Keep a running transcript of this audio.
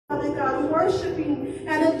Father God, worshiping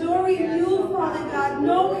and adoring you, Father God,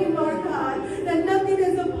 knowing, Lord God, that nothing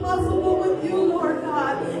is impossible with you, Lord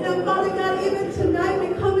God. And Father God, even tonight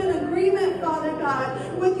we come in agreement, Father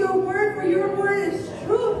God, with your word, for your word is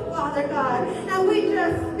truth, Father God. And we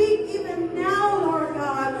just speak even now, Lord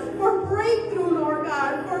God, for breakthrough, Lord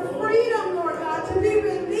God, for freedom, Lord God, to be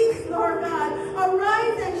released, Lord God.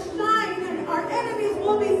 Arise and shine, and our enemies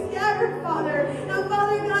will be scattered, Father. And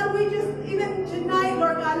Father God, we just even tonight,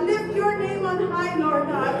 Lord God, lift your name on high, Lord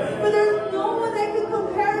God. For there's no one that can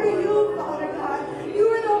compare to you, Father God. You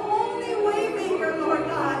are the only way maker, Lord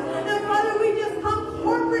God. And Father, we just come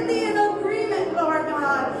corporately in agreement, Lord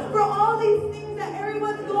God, for all these things that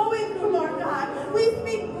everyone's going through, Lord God. We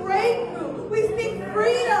speak breakthrough. We speak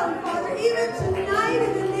freedom, Father, even tonight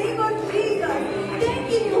in the name of Jesus.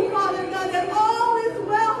 Thanking you, Father God, that all is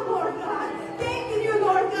well, Lord God. Thanking you,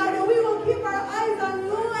 Lord God, that we will keep our eyes on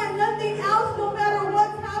you and nothing else, no matter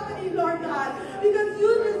what's happening, Lord God. Because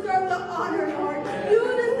you deserve the honor, Lord. You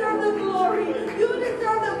deserve the glory. You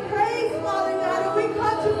deserve the praise, Father God. And we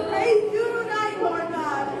come to praise you tonight, Lord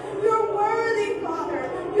God. You're worthy,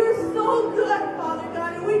 Father. You're so good, Father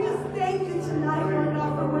God. And we just thank you tonight, Lord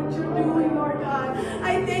God, for what you're doing, Lord God.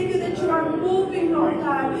 I thank you that you are moving, Lord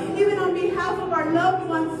God, even on behalf of our loved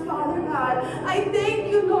ones, Father God. I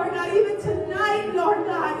thank you, Lord God, even tonight, Lord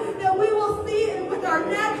God, that we will see it with our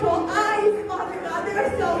natural eyes, Father God,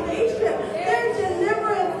 their salvation, their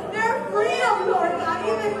deliverance, their freedom, Lord God,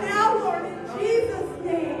 even now, Lord, in Jesus'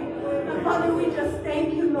 name. And Father, we just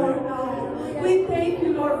thank you, Lord God. We thank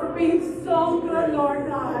you, Lord, for being so good, Lord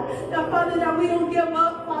God. That, Father, that we don't give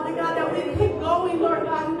up, Father God, that we keep going, Lord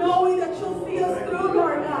God, knowing that you'll see us through,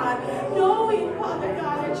 Lord God. Knowing, Father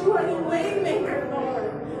God, that you are the way maker,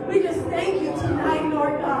 Lord. We just thank you tonight,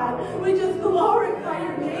 Lord God. We just glorify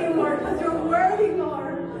your name, Lord, because you're worthy,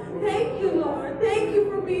 Lord. Thank you, Lord. Thank you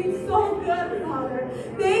for being so good, Father.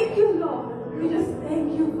 Thank you, Lord. We just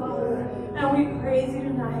thank you, Father. And we praise you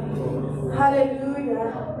tonight.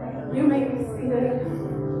 Hallelujah. You may be seated.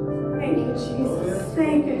 Thank you, Jesus.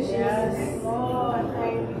 Thank you, Jesus. Yes, Lord.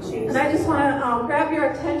 Thank you, Jesus. And I just want to grab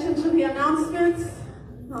your attention to the announcements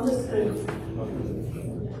on the screen.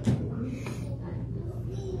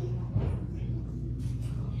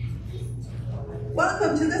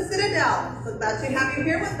 Welcome to the Citadel. So glad to have you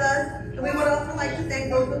here with us. And we would also like to thank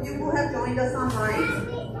those of you who have joined us online.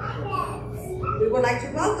 We would like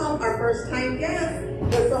to welcome our first-time guests.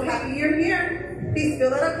 We're so happy you're here. Please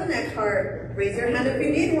fill out a Connect card. Raise your hand if you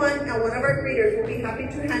need one, and one of our greeters will be happy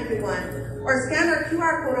to hand you one. Or scan our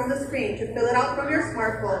QR code on the screen to fill it out from your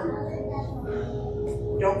smartphone.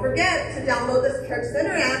 Don't forget to download the Church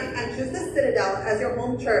Center app and choose the Citadel as your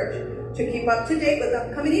home church to keep up to date with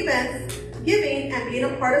upcoming events, giving, and being a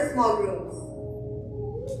part of small groups.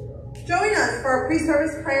 Join us for our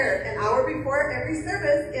pre-service prayer an hour before every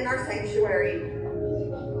service in our sanctuary.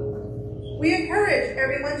 We encourage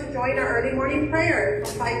everyone to join our early morning prayer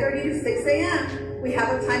from 5:30 to 6 a.m. We have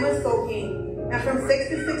a time of soaking. And from 6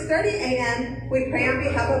 to 6:30 a.m., we pray on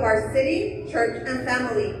behalf of our city, church, and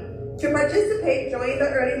family. To participate, join the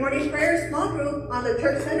early morning prayer small group on the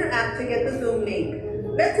Church Center app to get the Zoom link.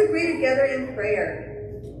 Let's agree together in prayer.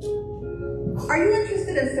 Are you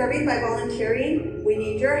interested in serving by volunteering? We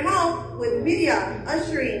need your help with media,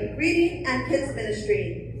 ushering, greeting, and kids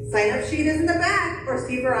ministry. Sign-up sheet is in the back, or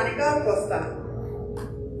see Veronica Acosta.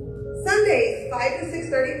 Sundays, 5 to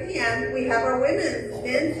 6:30 p.m., we have our women's,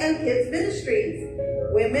 men's, and kids ministries.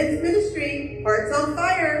 Women's ministry, Hearts on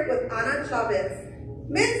Fire with Ana Chavez.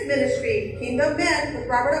 Men's ministry, Kingdom Men with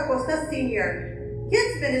Robert Acosta Sr.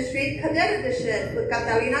 Kids ministry, Cadet Edition with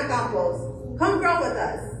Catalina Campos. Come grow with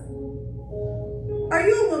us. Are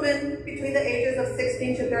you a woman between the ages of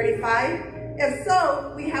 16 to 35? If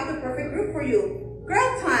so, we have the perfect group for you.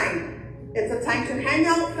 Girl Time. It's a time to hang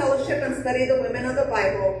out, fellowship, and study the women of the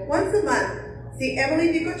Bible once a month. See Emily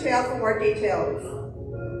Dicochea for more details.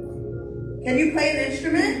 Can you play an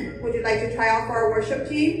instrument? Would you like to try out for our worship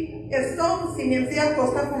team? If so, see Nancy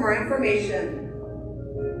Acosta for more information.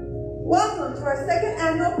 Welcome to our second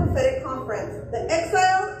annual Prophetic Conference. The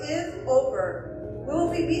exile is over. We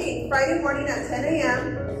will be meeting Friday morning at 10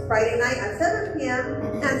 a.m., Friday night at 7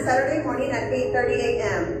 p.m., and Saturday morning at 8:30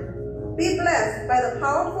 a.m. Be blessed by the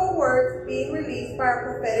powerful words being released by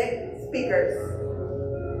our prophetic speakers.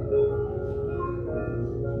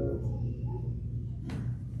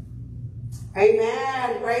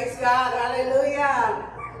 Amen. Praise God. Hallelujah.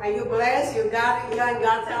 Are you blessed? You're in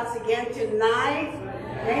God's house again tonight.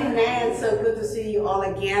 Amen. So good to see you all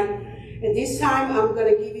again. At this time, I'm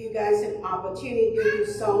going to give you guys an opportunity to do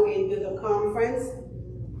song into the conference.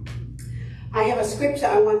 I have a scripture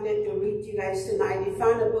I wanted to read with you guys tonight. We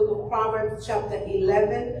found the book of Proverbs chapter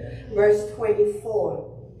 11, verse 24.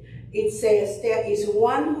 It says, there is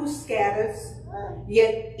one who scatters,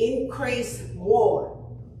 yet increase more.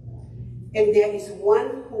 And there is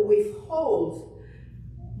one who withholds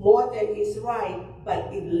more than is right,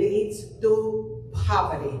 but it leads to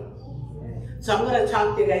poverty. So I'm going to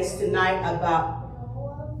talk to you guys tonight about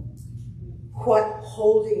what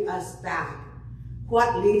holding us back,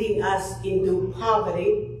 what leading us into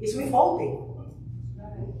poverty is withholding.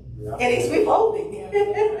 And it's withholding.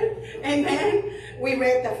 Amen. We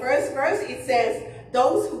read the first verse. It says,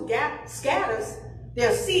 those who scatters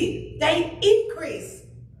their seed, they increase.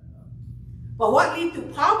 But what leads to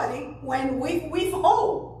poverty? When we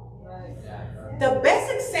withhold. The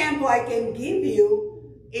best example I can give you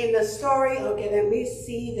in the story, okay, let me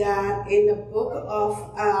see that in the book of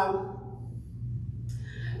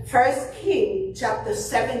 1 Kings chapter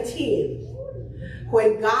 17,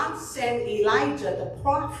 when God sent Elijah the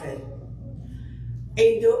prophet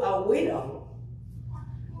into a widow,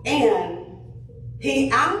 and he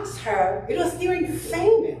asked her, it was during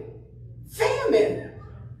famine,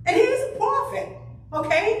 and he's a prophet,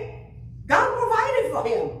 okay? God provided for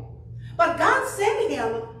him, but God sent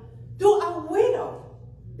him to a widow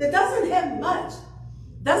that doesn't have much,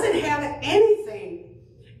 doesn't have anything,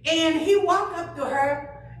 and he walked up to her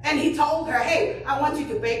and he told her, hey, I want you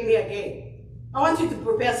to bake me a cake. I want you to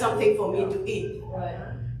prepare something for me to eat. Right.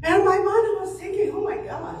 And my mother was thinking, oh my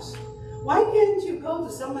gosh, why can't you go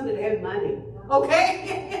to someone that has money?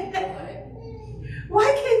 Okay? Why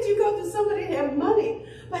can't you go to somebody that has money?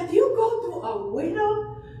 But you go to a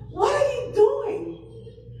widow? What are you doing?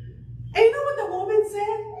 And you know what the woman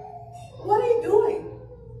said? What are you doing?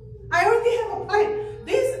 I already have a plan.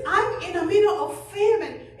 I'm in the middle of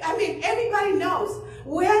famine. I mean, everybody knows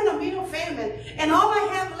we're in the middle of famine, and all I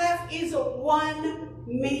have left is one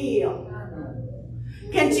meal.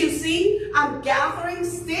 Can't you see? I'm gathering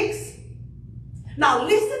sticks. Now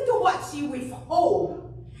listen to what she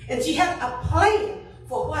withhold. And she had a plan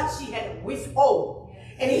for what she had withhold.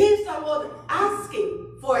 And here's the Lord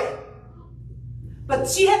asking for it. But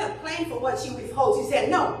she had a plan for what she withholds. She said,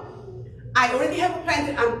 no, I already have a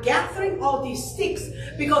plan. I'm gathering all these sticks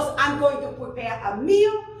because I'm going to prepare a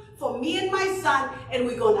meal for me and my son, and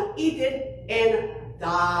we're going to eat it and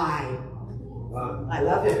die. Wow. I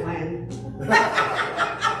love it, man. I'm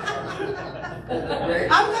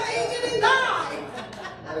going to eat it and die.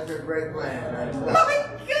 That's a great plan. My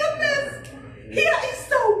goodness. Here is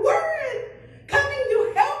the word coming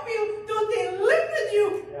to help you, to deliver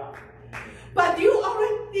you. Yeah. But you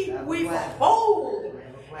already withhold,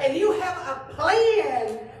 and you have a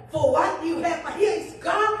plan for what you have. But here is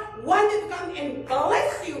God wanted to come and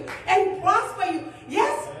bless you and prosper you.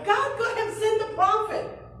 Yes, God could have sent the prophet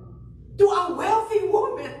to a wealthy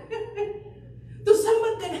woman, to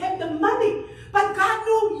someone that had the money. But God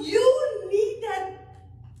knew you need that.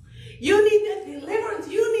 You need that deliverance.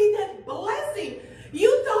 You need that blessing.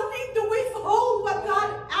 You don't need to withhold what God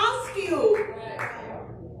asked you.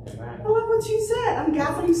 I like what you said. I'm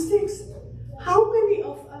gathering sticks. How many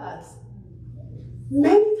of us,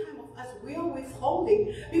 many times of us, we are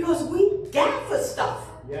withholding because we gather stuff.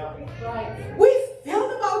 Yeah. Right. We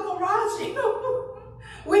filled up our garage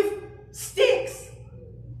with sticks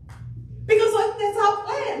because that's our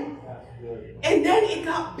plan. And then it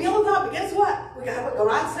got built up. Guess what? We got to have a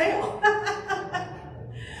garage sale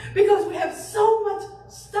because we have so much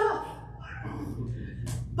stuff.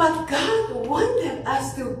 But God wanted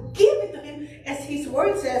us to give it to Him, as His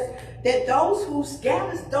word says, that those who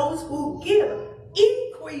scatters, those who give,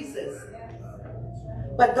 increases.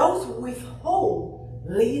 But those who withhold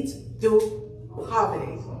leads to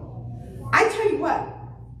poverty. I tell you what,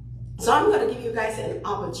 so I'm going to give you guys an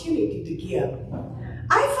opportunity to give.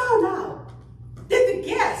 I found out that the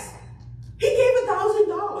guest, he gave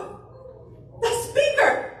 $1,000. The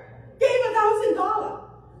speaker gave $1,000.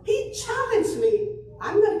 He challenged me.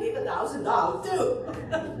 I'm going to give $1,000 too.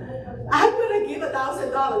 I'm going to give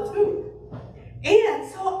 $1,000 too.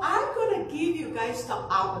 And so I'm going to give you guys the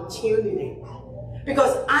opportunity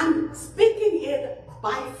because I'm speaking it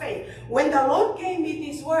by faith. When the Lord gave me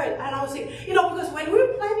this word, and I was saying, you know, because when we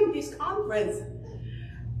were planning this conference,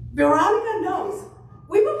 Veronica knows,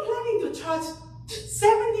 we were planning to charge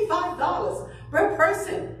 $75 per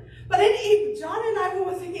person. But then John and I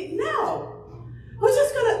were thinking, no. We're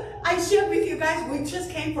just gonna, I shared with you guys, we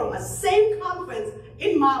just came from a same conference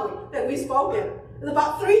in Maui that we spoke in. It's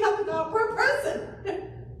about $300 per person.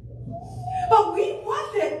 But we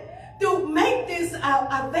wanted to make this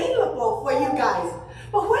available for you guys.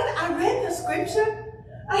 But when I read the scripture,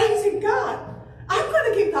 I said, God, I'm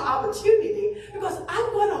going to give the opportunity because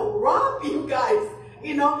I'm going to rob you guys,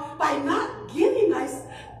 you know, by not giving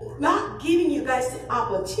you guys the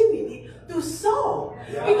opportunity to sow.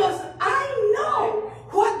 Because I know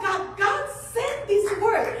what God sent this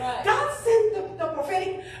word. God sent the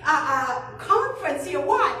prophetic conference here.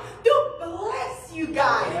 Why? To bless you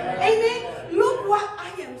guys. Amen. Look what I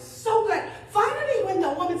am so glad. Finally, when the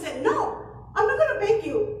woman said, no, I'm not going to bake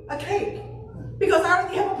you a cake because I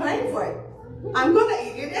already have a plan for it. I'm going to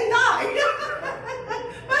eat it and die.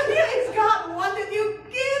 But here is God wanted you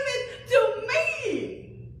give it to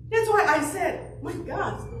me. That's why I said, my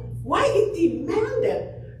God, why he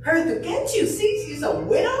demanded her to get you? See, she's a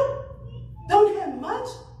widow, don't have much.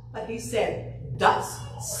 But he said, thus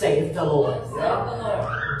save the Lord.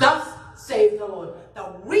 Thus save the Lord.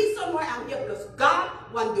 The reason why I'm here because God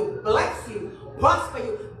wants to bless you, prosper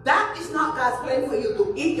you. That is not God's plan for you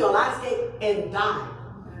to eat your last cake and die.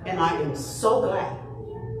 And I am so glad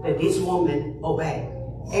that this woman obeyed.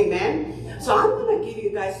 Amen. So I'm going to give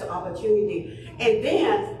you guys the opportunity. And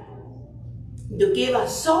then to give a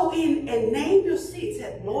sow in and name your seed.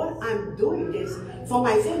 Said, Lord, I'm doing this for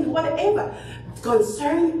my family, whatever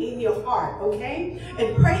concern in your heart, okay?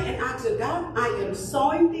 And pray and ask God, I am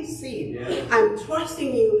sowing this seed. Yeah. I'm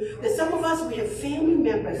trusting you that some of us, we have family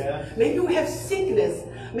members. Yeah. Maybe we have sickness.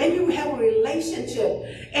 Maybe we have a relationship.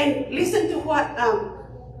 And listen to what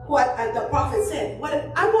the prophet said.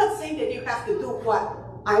 I'm not saying that you have to do what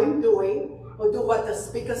I'm doing or do what the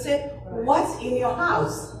speaker said. What's in your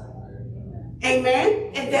house?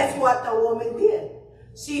 Amen? And that's what the woman did.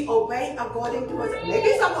 She obeyed according to us.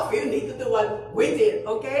 Maybe some of you need to do what we did,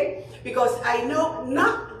 okay? Because I know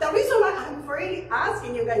not, the reason why I'm really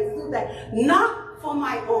asking you guys to do that, not for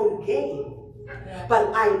my own gain,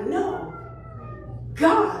 but I know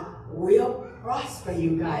God will prosper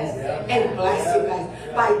you guys and bless you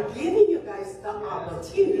guys by giving you guys the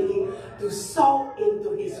opportunity to sow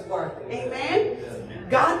into his work. Amen?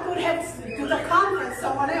 God could have to the conference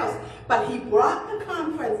someone else, but he brought the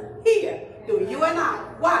conference here to you and I.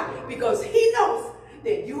 Why? Because he knows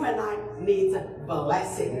that you and I need a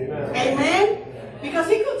blessing. Amen? Because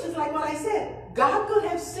he could, just like what I said, God could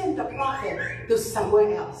have sent the prophet to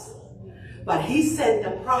somewhere else. But he sent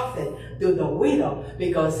the prophet to the widow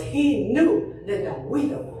because he knew that the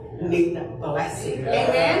widow needed a blessing.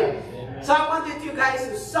 Amen? So I wanted you guys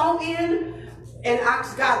to sow in and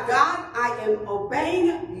ask God, God, I am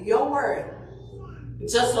obeying your word.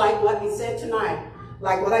 Just like what he said tonight.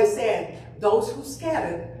 Like what I said, those who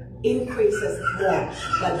scatter increases more.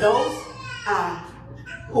 But those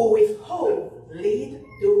who withhold lead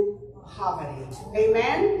to poverty.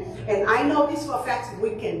 Amen? And I know this for a fact,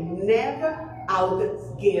 we can never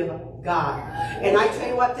outgive God. And I tell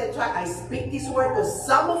you what, that's why I speak this word to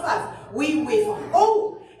some of us. We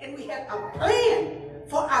withhold and we have a plan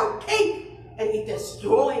for our cake and it's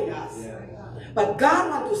destroying us. But God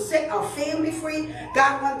wants to set our family free.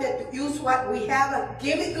 God wanted to use what we have,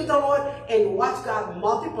 give it to the Lord, and watch God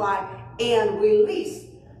multiply and release.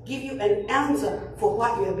 Give you an answer for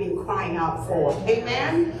what you have been crying out for.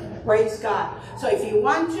 Amen? Praise God. So if you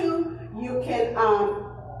want to, you can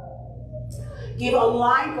give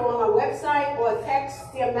online, go on our website, or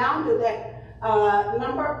text the amount to that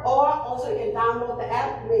number, or also you can download the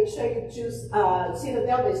app. Make sure you choose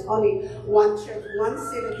Citadel. There's only one church, one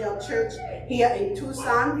Citadel church here in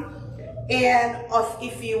Tucson. And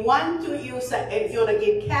if you want to use, if you want to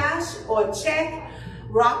give cash or check,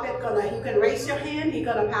 Robert you can raise your hand. He's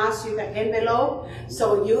gonna pass you the envelope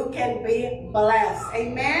so you can be blessed.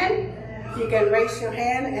 Amen. You can raise your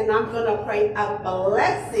hand, and I'm gonna pray a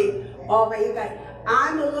blessing over you guys.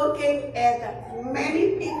 I'm looking at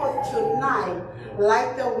many people tonight,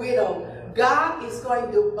 like the widow. God is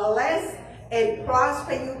going to bless and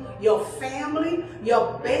prosper you, your family,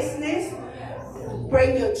 your business.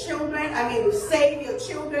 Bring your children. Save your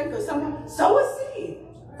children, because someone sow a seed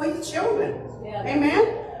for your children.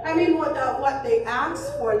 Amen. What they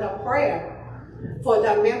asked for the prayer for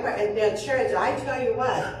the member at their church. I tell you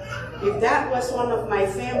what, if that was one of my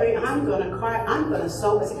family, I'm gonna cry. I'm gonna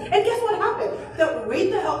sow a seed. And guess what happened?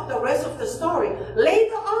 Read the rest of the story.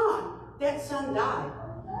 Later on, that son died.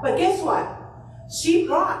 But guess what?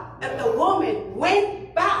 The woman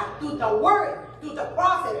went back to the word, to the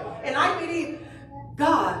prophet, and I believe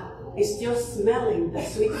God is still smelling the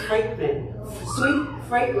sweet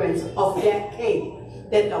fragrance of that cake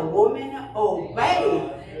that the woman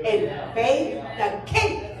obeyed and baked the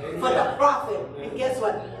cake for the prophet. And guess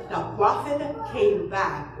what? The prophet came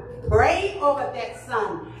back, prayed over that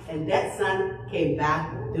son, and that son came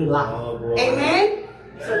back to life. Amen?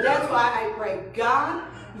 So that's why I pray, God,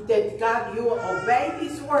 that God, you will obey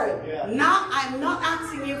his word. I'm not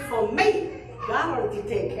asking you for me. God already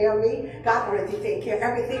take care of me. God already take care of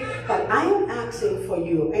everything. But I am asking for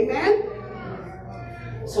you. Amen?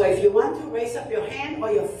 So if you want to raise up your hand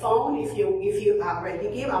or your phone, if you are ready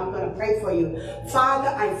to give, I'm going to pray for you. Father,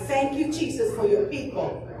 I thank you, Jesus, for your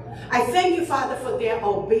people. I thank you, Father, for their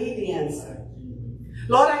obedience.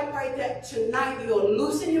 Lord, I pray that tonight you'll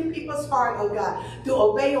loosen your people's heart, oh God, to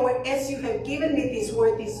obey your word as you have given me this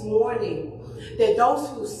word this morning. That those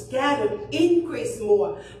who scattered increase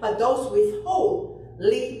more, but those withhold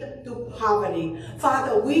lead to poverty.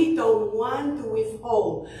 Father, we don't want to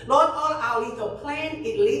withhold. Lord, all our little plan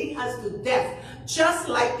is leading us to death. Just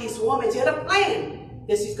like this woman, she had a plan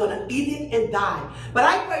that she's going to eat it and die. But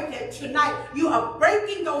I pray that tonight you are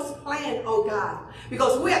breaking those plans, oh God,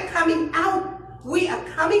 because we are coming out. We are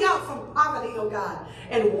coming out from poverty, oh God,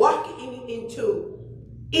 and walking into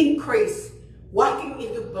increase, walking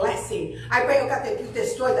into blessing. I pray, oh God, that you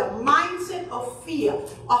destroy the mindset of fear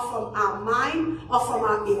off from our mind, off from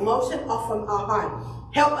our emotion, off from our heart.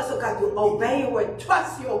 Help us, oh God, to obey your word,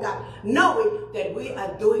 trust you, oh God, knowing that we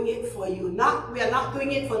are doing it for you. We are not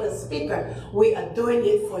doing it for the speaker. We are doing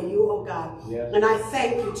it for you, oh God. Yes. And I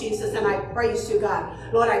thank you, Jesus, and I praise you,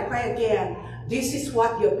 God. Lord, I pray again, this is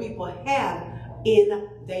what your people have in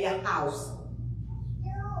their house.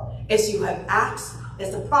 As you have asked,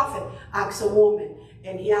 as the prophet asked a woman,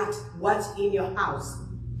 and he asked, what's in your house?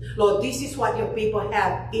 Lord, this is what your people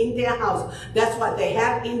have in their house. That's what they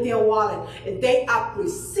have in their wallet. And they are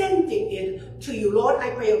presenting it to you. Lord, I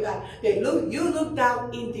pray, oh God, that you look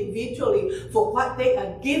down individually for what they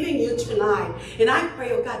are giving you tonight. And I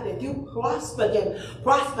pray, oh God, that you prosper them,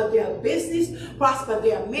 prosper their business, prosper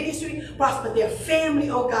their ministry, prosper their family,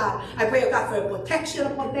 oh God. I pray, oh God, for protection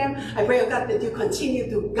upon them. I pray, oh God, that you continue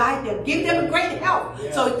to guide them, give them a great help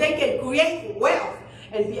so they can create wealth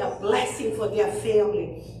and be a blessing for their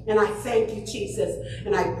family. And I thank you, Jesus,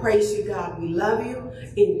 and I praise you, God. We love you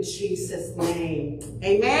in Jesus' name.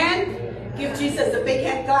 Amen. Give Jesus a big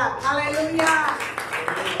hand clap. Hallelujah.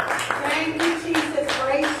 Thank you, Jesus.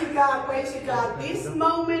 Praise you, God. Praise you, God. This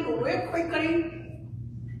moment, real quickly,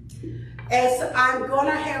 as I'm going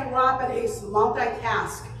to have Robert his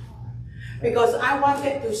multitask, because I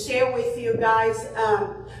wanted to share with you guys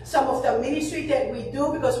some of the ministry that we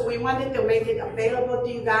do, because we wanted to make it available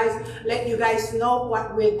to you guys, let you guys know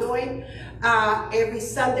what we're doing every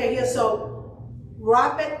Sunday here. So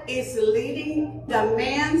Robert is leading the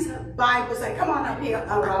men's Bible study. Come on up here,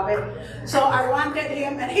 Robert. So I wanted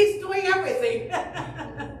him, and he's doing everything.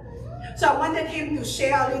 So I wanted him to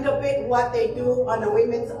share a little bit what they do on the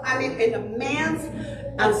women's, in the men's,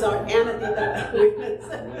 I'm sorry, Anna did the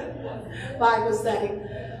women's Bible study.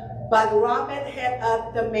 But Robert had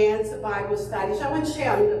up the men's Bible study. So I want to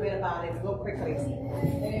share a little bit about it real quickly.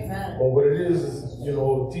 Amen. Well, what it is,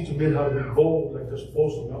 teaching men how to be bold like they're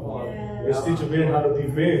supposed to. It's teaching men how to be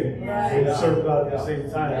men and serve God at the same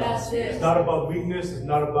time. It's not about weakness. It's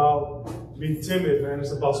not about being timid, man.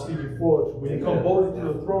 It's about speaking forth. When you come boldly to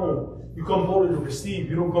the throne, you come boldly to receive.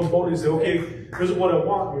 You don't come boldly and say, okay, this is what I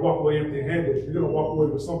want. You walk away empty-handed. You're going to walk away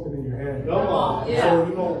with something in your hand.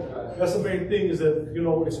 So, that's the main thing, is that,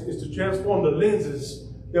 it's to transform the lenses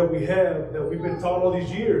that we have, that we've been taught all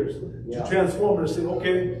these years, to transform it and say,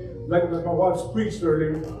 okay, like my wife's preached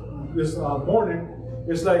earlier this morning,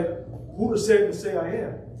 it's like, who to say I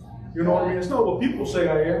am? You know what I mean? It's not what people say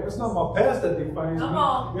I am. It's not my past that defines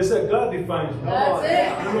me. It's that God defines me. That's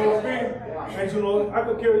it. You know what I mean? And I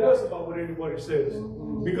could care less about what anybody says,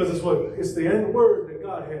 because it's the end word that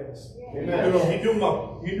God has. Amen.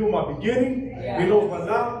 He knew my beginning, He knows my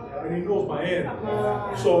now, and He knows my end.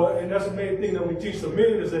 So, and that's the main thing that we teach the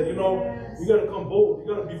men, is that, you got to come bold.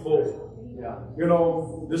 You got to be bold.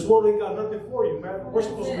 This world ain't got nothing for you, man. We're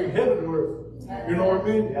supposed to be head of the earth. You know what I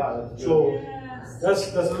mean? So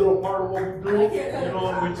that's a little part of what we do. And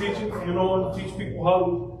we teach it. And teach people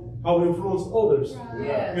how to influence others.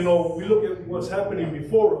 We look at what's happening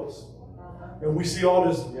before us, and we see all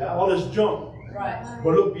this junk. Right.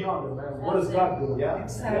 But look beyond it, man. What is God doing?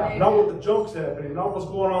 Not what the junk's happening, not what's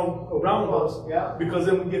going on around us. Because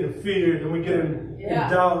then we get in fear, then we get in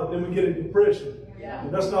doubt, then we get in depression.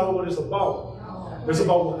 And that's not what it's about. It's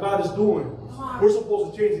about what God is doing. We're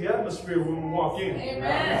supposed to change the atmosphere when we walk in.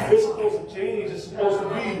 Amen. It's supposed to change. It's supposed to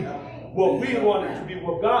be what we want it to be,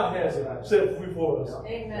 what God has it set free for us.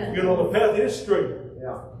 Amen. The path is straight.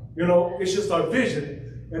 It's just our vision.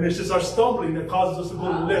 And it's just our stumbling that causes us to go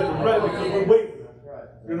to the left and right, because we're waiting.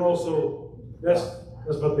 So that's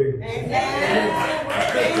my thing. Amen.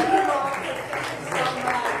 Thank you all so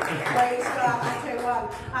much. Praise God. I tell you what,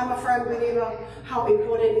 I'm a firm believer how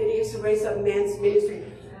important it is to raise up men's ministry.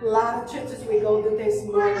 A lot of churches we go to, there's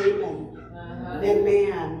more women than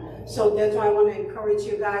men. So that's why I want to encourage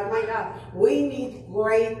you guys. My God, we need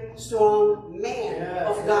great, strong men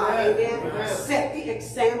of God. Amen. Set the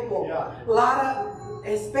example. A lot of,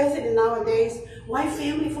 especially nowadays, why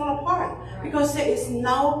family fall apart? Because there is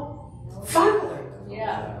no father.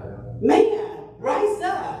 Man, rise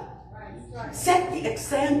up. Set the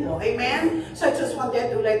example, amen. So I just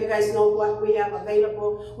wanted to let you guys know what we have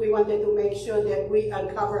available. We wanted to make sure that we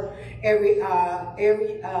uncover every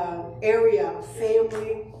area of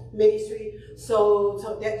family ministry, so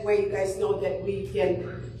that way you guys know that we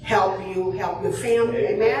can help you, help your family,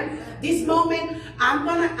 amen. This moment, I'm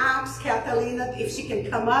gonna ask Catalina if she can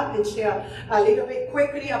come up and share a little bit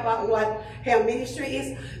quickly about what her ministry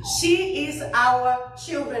is. She is our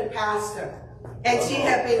children pastor. And she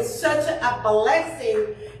has been such a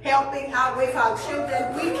blessing helping out with our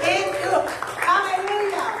children. We can't do,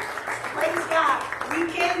 hallelujah, praise God.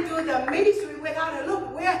 We can't do the ministry without her.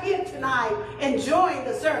 Look, we're here tonight enjoying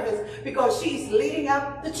the service because she's leading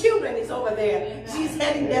up. The children is over there. She's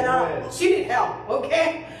heading that up. She need help,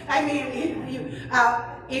 okay? I mean,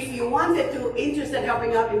 if you wanted to, interested in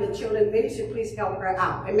helping out in the children ministry, please help her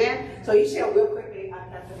out, amen? So you share real quickly,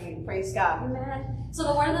 Kathleen. Praise God. Amen. So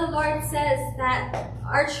the word of the Lord says that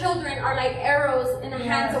our children are like arrows in the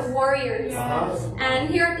hands of warriors. And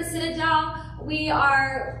here at the Citadel, we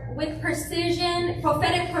are with precision,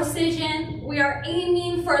 prophetic precision, we are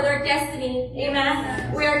aiming for their destiny.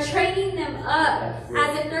 Amen. We are training them up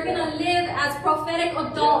as if they're going to live as prophetic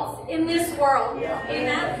adults in this world.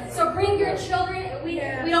 Amen. So bring your children. We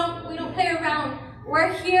don't play around.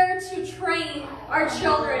 We're here to train our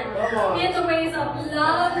children in the ways of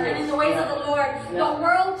love and in the ways of the Lord. The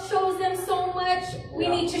world shows them so much. We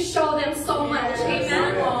need to show them so much.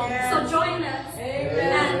 Amen. So join us.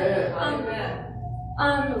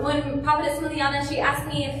 And when Prophetess Miliana, she asked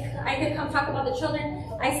me if I could come talk about the children,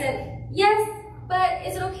 I said, yes, but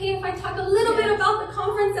is it okay if I talk a little bit about the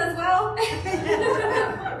conference as well?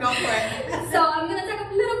 Go for it. So I'm going to talk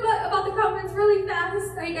a little bit about the conference really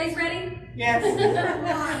fast. Are you guys ready? Yes.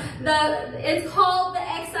 It's called The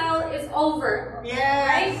Exile is Over.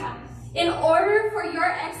 Yes. Right? In order for your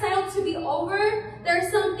exile to be over,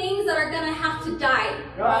 there's some things that are going to have to die.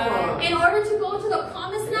 In order to go to the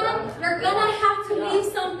promised land, you're going to have to leave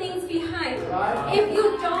some things behind. If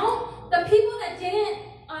you don't, the people that didn't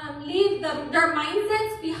leave their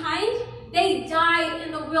mindsets behind, they died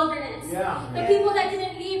in the wilderness. The people that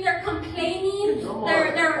didn't leave their complaining,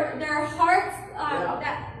 their hearts,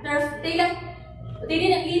 they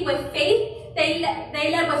didn't lead with faith. They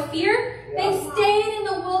led with fear. They stayed in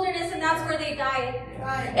the wilderness, and that's where they died.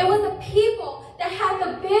 It was the people that had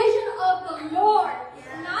the vision of the Lord,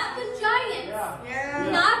 not the giants,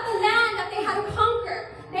 not the land that they had to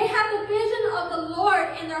conquer. They had the vision of the Lord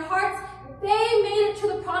in their hearts. They made it to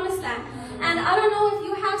the promised land. And I don't know if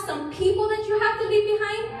you have some people that you have to leave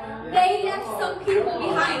behind. They left some people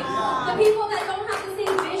behind. The people that don't have the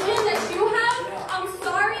same vision that you have, I'm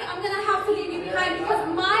sorry, I'm going to have to leave you behind because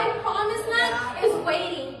my promised land is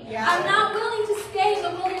waiting. I'm not willing to stay in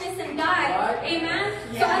the wilderness and die. Amen?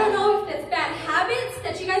 So I don't know if it's bad habits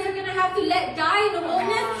that you guys are going to have to let die in the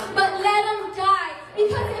wilderness, but let them die.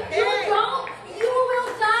 Because if you don't, you will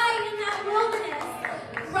die in that wilderness.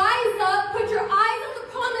 Rise up, put your eyes on the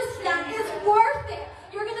promised land. It's worth it.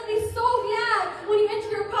 You're going to be so glad when you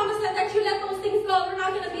enter your promised land that you let those things go. They're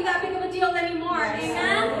not going to be that big of a deal anymore.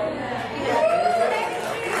 Amen?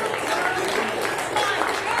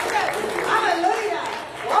 Hallelujah.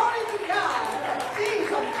 Glory to God.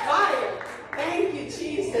 She's on fire. Thank you,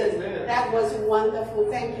 Jesus. That was wonderful.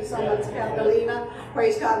 Thank you so much, Catalina.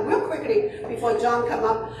 Praise God. Real quickly, before John come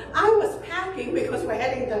up, I was packing because we're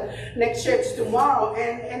heading to next church tomorrow,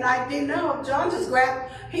 and I didn't know. John just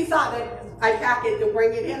grabbed, he thought that I packed it to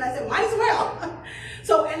bring it in. I said, might as well.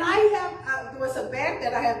 So, and I have, there was a bag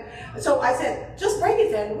that I have, so I said, just bring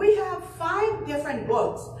it in. We have 5 different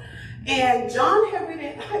books, and John had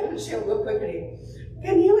written, I will share real quickly.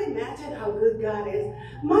 Can you imagine how good God is?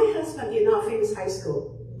 My husband did not finish high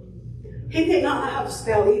school. He did not know how to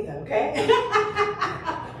spell either, okay?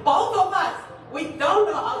 Both of us, we don't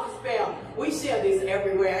know how to spell. We share this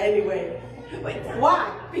everywhere anyway. But why?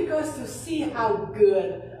 Because to see how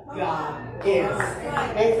good God is.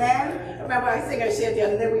 Amen? Remember, I think I shared the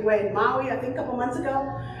other day, we were in Maui, I think a couple months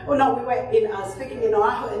ago. Oh no, we were in speaking in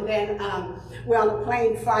Oahu, and then we're on a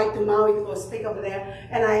plane flight to Maui to go speak over there,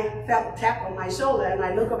 and I felt a tap on my shoulder, and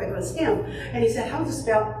I look up, it was him, and he said, how to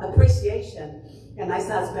spell appreciation? And I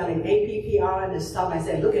started spelling A-P-P-R and stuff. I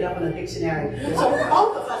said, look it up in the dictionary. So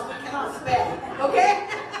both of us, we cannot spell, okay?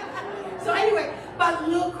 So anyway, but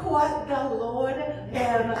look what the Lord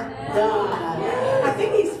has done. I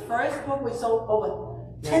think his first book we sold over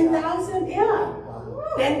 10,000, yeah.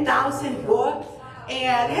 10,000 books.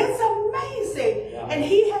 And it's amazing. And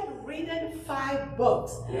he had written 5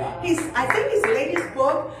 books. I think his latest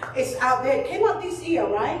book is out there. It came out this year,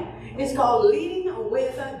 right? It's called Leading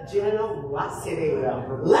with Generosity.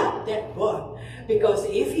 Love that book. Because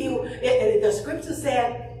if you, the scripture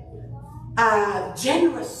said,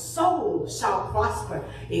 generous soul shall prosper.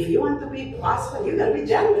 If you want to be prosperous, you got to be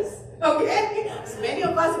generous. Okay? So many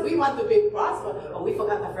of us, we want to be prosperous, but we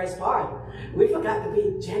forgot the first part. We forgot to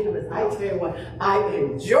be generous. I tell you what, I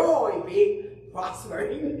enjoy being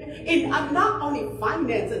prospering in not only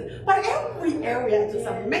finances, but every area. It's just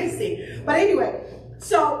amazing. But anyway,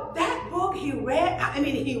 so that book he read,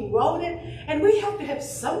 he wrote it, and we have to have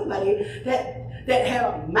somebody that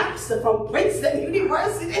have a master from Princeton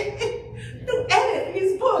University to edit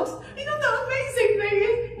his books. You know, the amazing thing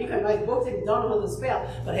is, you can write books and you don't know how to spell,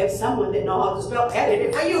 but have someone that knows how to spell, edit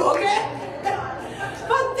it for you, okay?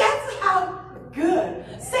 But that's how good.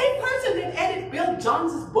 Same person that edited Bill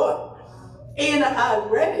Johnson's book in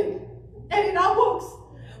Reading, edit our books.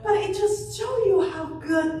 But it just shows you how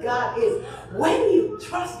good God is. When you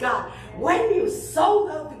trust God, when you sow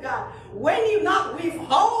love to God, when you not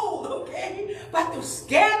withhold, okay, but to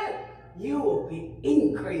scatter, you will be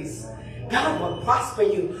increased. God will prosper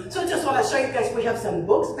you. So just want to show you guys, we have some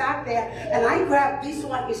books back there. And I grabbed this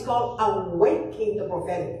one. It's called Awakening the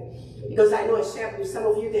Prophetic. Because I know I shared with some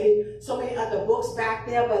of you, there's so many other books back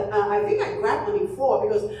there, but I think I grabbed only 4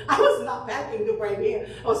 because I was not packing to bring here.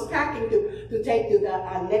 I was packing to take to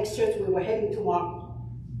the next church we were heading tomorrow.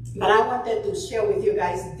 But I wanted to share with you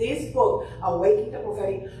guys this book, Awakening the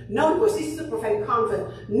Prophetic. No, because this is a prophetic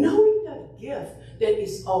conference. Knowing the gift that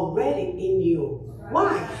is already in you.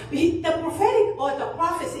 Why? The prophetic or the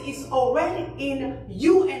prophecy is already in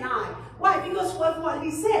you and I. Why? Because what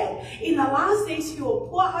he said, in the last days he will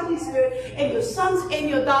pour out his spirit, and your sons and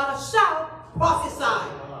your daughters shall prophesy.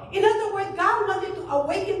 In other words, God wanted to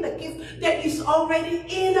awaken the gift that is already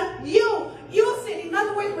in you. You said, in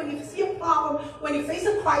other words, when you see a problem, when you face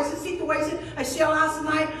a crisis situation, I shared last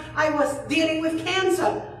night, I was dealing with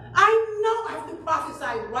cancer. I know I have to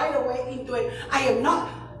prophesy right away into it. I am not.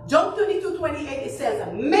 Job 22:28, it says,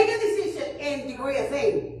 make a decision and decree a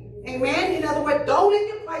thing. Amen? In other words, don't let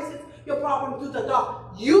your crisis, your problem do the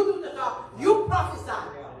talk. You do the talk. You prophesy.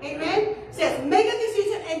 Amen? It says, make a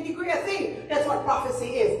decision and decree a thing. That's what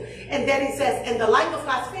prophecy is. And then it says, and the light of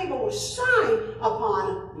God's favor will shine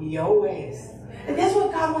upon your ways. And that's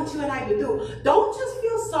what God wants you and I to do. Don't just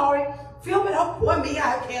feel sorry. Feel bad. Oh, poor me,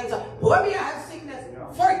 I have cancer. Poor me, I have sickness.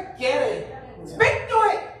 Forget it. Speak to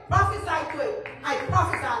it. Prophesy to it. I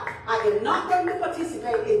prophesy. I am not going to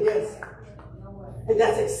participate in this. And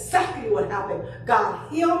that's exactly what happened. God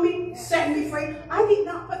healed me, set me free. I did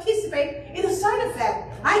not participate in a side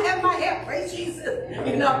effect. I have my hair, praise Jesus,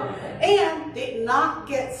 you know, and did not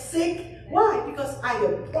get sick. Why? Because I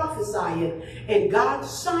am prophesying, and God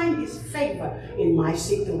shined his favor in my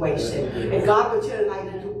situation. And God wants you and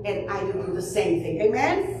I to do the same thing.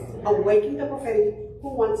 Amen? Awaken the prophetic. Who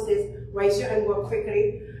wants this? Raise your hand real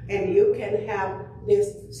quickly, and you can have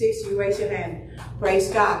this. Sis, you raise your hand. Praise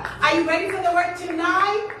God. Are you ready for the word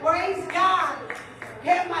tonight? Praise God.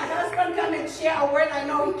 Have my husband come and share a word. I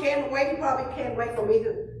know he can't wait. He probably can't wait for me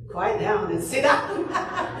to quiet down and sit down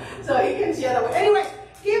so he can share the word. Anyway,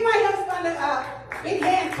 give my husband a big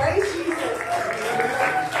hand. Praise Jesus.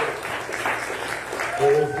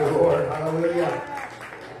 Praise the Lord. Hallelujah.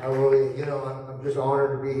 Hallelujah. You know, I'm just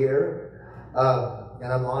honored to be here.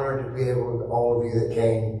 And I'm honored to be able with all of you that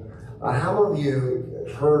came. How many of you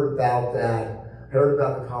heard about that? Heard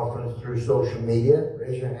about the conference through social media?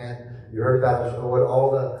 Raise your hand. You heard about it. What all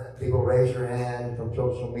the people raise your hand from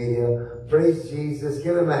social media. Praise Jesus.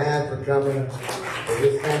 Give him a hand for coming. We're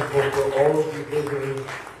just thankful for all of you visiting.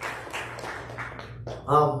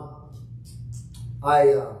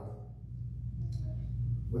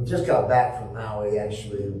 We just got back from Maui,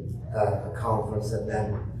 actually, a conference, and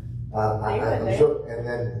then I'm sure, and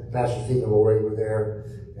then Pastor Stephen and Lori were there,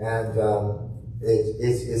 and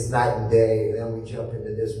it's night and day. And then we jump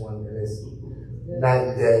into this one, and it's night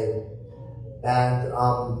and day. And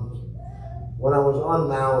when I was on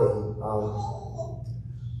Maui,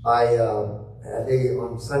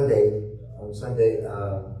 on Sunday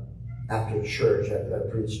after church, I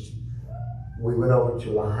preached. We went over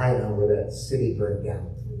to Lahaina where that city burned down.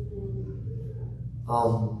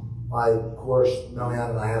 Of course,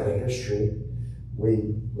 Meliana and I have a history.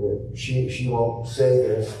 She won't say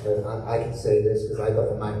this, but I can say this because I got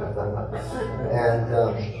the microphone.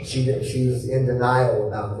 And she's in denial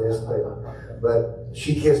about this, but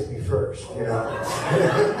she kissed me first, you know.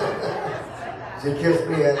 She kissed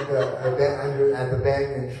me at the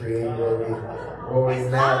banyan tree where we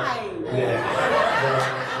met. Yeah. No,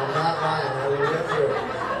 I'm not lying. I remember it.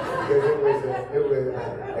 Because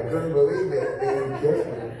I couldn't believe it. They didn't kiss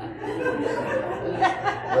me.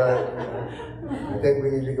 But I think we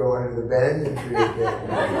need to go under the banyan tree again.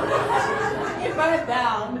 You put it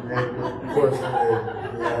down. And of course,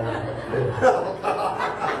 yeah.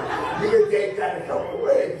 You can take that a couple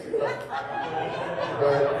ways.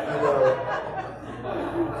 But, you know,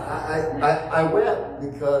 I wept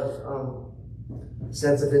because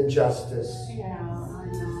sense of injustice, Yeah, I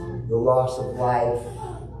know. the loss of life,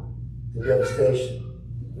 the devastation.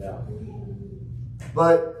 Yeah.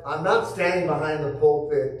 But I'm not standing behind the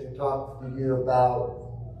pulpit to talk to you about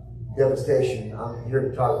devastation. I'm here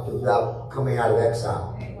to talk to you about coming out of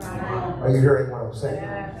exile. Wow. Are you hearing what I'm saying?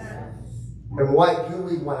 Yes. And why do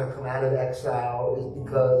we want to come out of exile is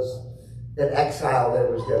because in exile there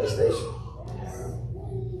was devastation.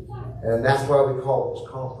 And that's why we call this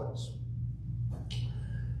conference.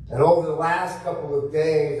 And over the last couple of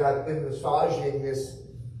days, I've been massaging this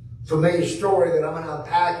familiar story that I'm going to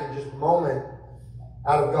unpack in just a moment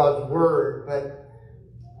out of God's Word. But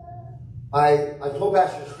I told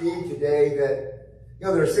Pastor Steve today that, you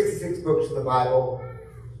know, there are 66 books in the Bible.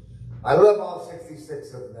 I love all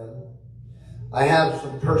 66 of them. I have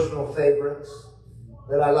some personal favorites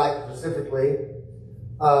that I like specifically.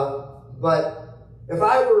 But if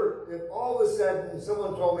all of a sudden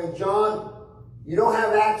someone told me, John, you don't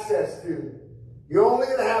have access to, you're only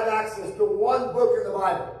going to have access to one book in the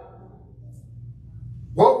Bible,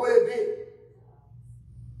 what would it be?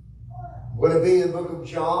 Would it be the book of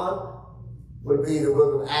John? Would it be the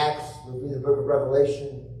book of Acts? Would it be the book of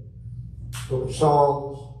Revelation? Book of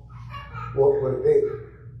Psalms? What would it be?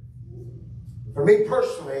 For me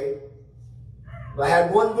personally, if I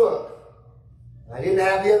had one book, and I didn't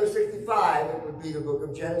have the other 65, it would be the book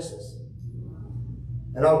of Genesis.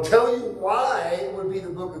 And I'll tell you why it would be the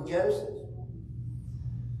book of Genesis.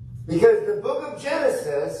 Because the book of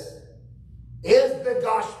Genesis is the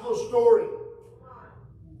gospel story.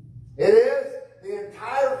 It is the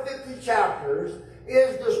entire 50 chapters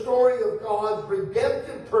is the story of God's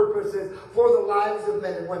redemptive purposes for the lives of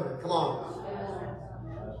men and women. Come on.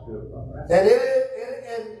 And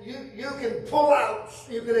you can pull out,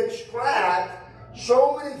 you can extract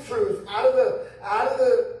so many truths out of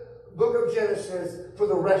the book of Genesis for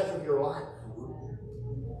the rest of your life.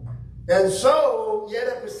 And so, yet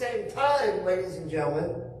at the same time, ladies and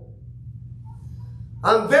gentlemen,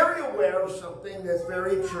 I'm very aware of something that's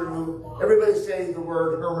very true. Everybody say the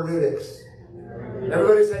word hermeneutics.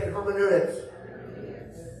 Everybody say hermeneutics.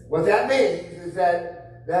 What that means is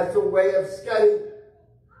that that's a way of study.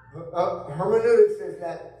 Hermeneutics is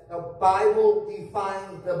that the Bible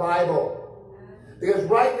defines the Bible. Because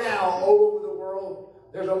right now, all over the world,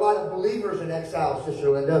 there's a lot of believers in exile, Sister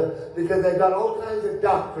Linda, because they've got all kinds of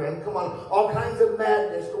doctrine, all kinds of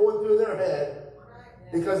madness going through their head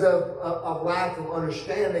because of lack of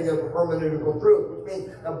understanding of hermeneutical truth, which means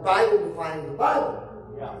the Bible defines the Bible.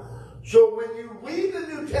 Yeah. So when you read the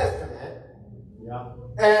New Testament, Yeah.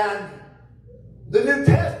 and the New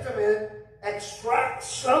Testament extracts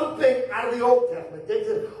something out of the Old Testament, takes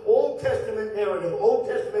an Old Testament narrative, Old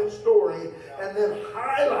Testament story, and then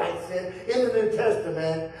highlights it in the New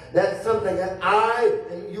Testament, that's something that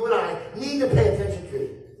you and I need to pay attention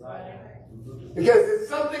to. Right. Because it's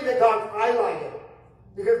something that God highlighted.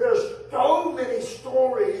 Because there's so many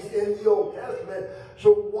stories in the Old Testament.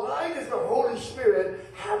 So why does the Holy Spirit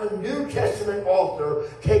have a New Testament author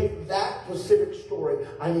take that specific story?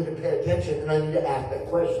 I need to pay attention and I need to ask that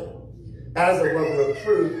question. As a lover of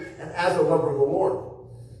truth and as a lover of the Lord.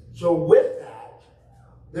 So with that,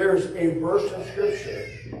 there's a verse of Scripture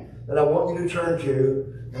that I want you to turn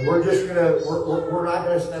to. And we're not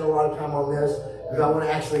going to spend a lot of time on this, because I want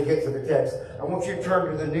to actually get to the text. I want you to turn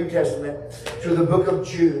to the New Testament, to the book of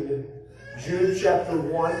Jude. Jude chapter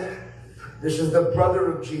 1. This is the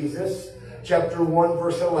brother of Jesus. Chapter 1,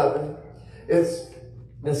 verse 11. I'm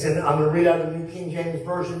going to read out the New King James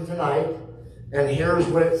Version tonight. And here's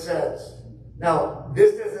what it says. Now,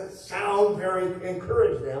 this doesn't sound very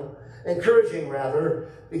encouraging,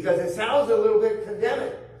 because it sounds a little bit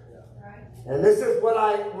condemning. And this is what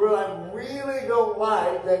I really don't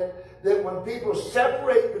like, that when people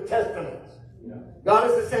separate the testaments.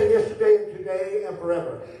 God is the same yesterday and today and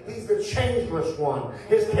forever. He's the changeless one.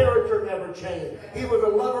 His character never changed. He was a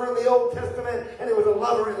lover in the Old Testament and he was a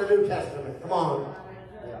lover in the New Testament. Come on.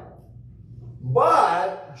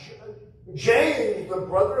 But James, the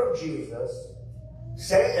brother of Jesus,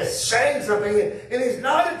 is saying something, and he's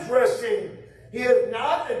not addressing He is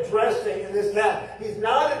not addressing in this text. He's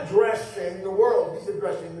not addressing the world. He's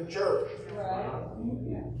addressing the church.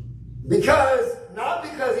 Not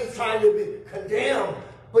because he's trying to be condemned,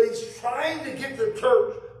 but he's trying to get the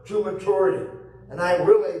church to maturity. And I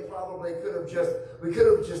really probably we could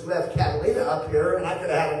have just left Catalina up here and I could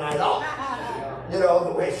have had a night off. You know,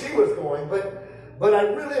 the way she was going. But I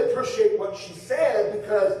really appreciate what she said,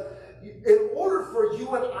 because in order for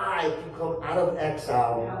you and I to come out of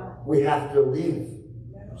exile, we have to leave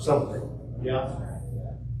something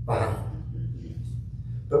behind.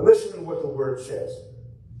 But listen to what the word says.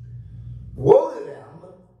 Woe to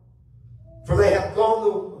them, for they have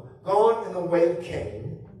gone in the way of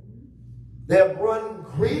Cain. They have run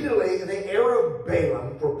greedily in the error of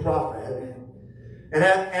Balaam for profit, and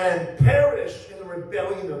have perished in the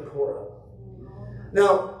rebellion of Korah.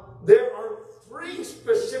 Now, there are three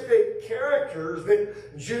specific characters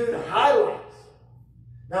that Jude highlights.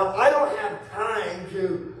 Now, I don't have time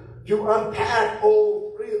to unpack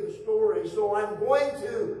all three of the stories, so I'm going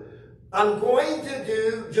to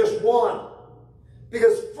do just one.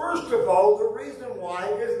 Because first of all, the reason why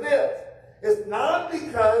is this. It's not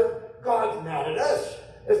because God's mad at us.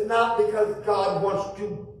 It's not because God wants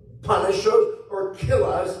to punish us or kill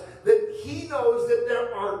us. That he knows that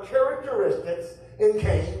there are characteristics in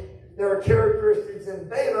Cain, there are characteristics in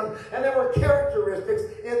Balaam, and there are characteristics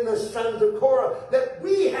in the sons of Korah that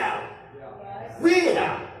we have. We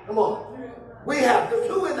have. Come on. We have. Because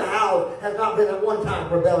who in the house has not been at one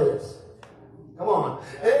time rebellious? Come on.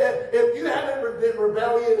 If you haven't been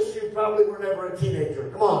rebellious, you probably were never a teenager.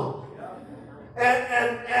 Come on.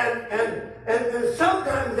 And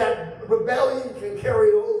sometimes that rebellion can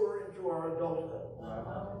carry over into our adulthood.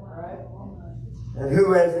 And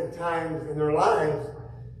who has at times in their lives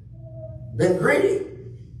been greedy?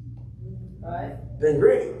 Been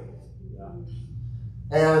greedy.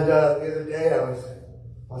 And the other day I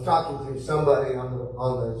was talking to somebody on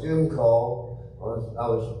the Zoom call.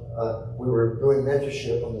 We were doing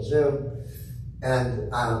mentorship on the Zoom,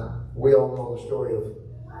 and we all know the story of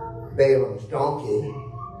Balaam's donkey.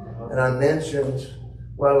 And I mentioned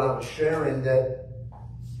while I was sharing that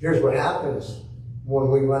here's what happens when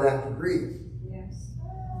we run after greed.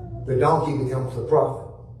 The donkey becomes the prophet.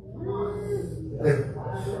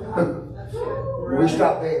 We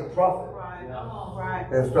stop being a prophet.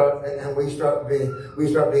 And we start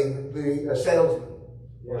being a salesman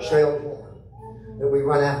or a saleswoman. That we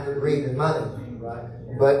run after greed and money.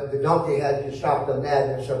 But the donkey had to stop the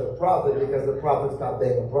madness of the prophet, because the prophet stopped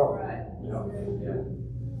being a prophet.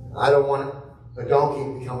 I don't want a donkey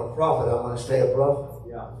to become a prophet. I want to stay a prophet.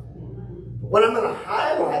 What I'm going to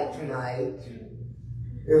highlight tonight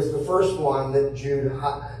is the first one that Jude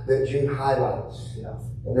highlights.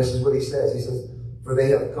 And this is what he says. He says, for they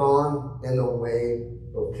have gone in the way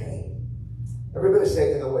of Cain. Everybody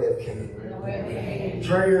say, in the way of Cain.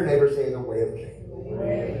 Turn to your neighbor, say, in the way of Cain.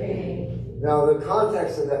 Now, the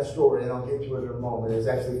context of that story, and I'll get to it in a moment, is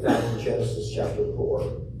actually found in Genesis chapter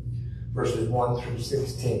 4, verses 1 through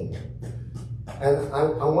 16. And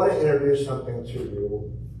I want to introduce something to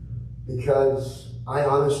you, because I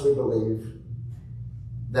honestly believe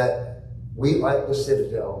that we, like the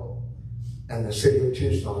Citadel and the city of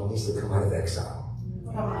Tucson, needs to come out of exile.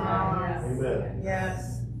 Amen.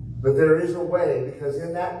 Yes. But there is a way, because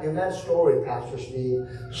in that story, Pastor Steve,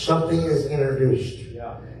 something is introduced.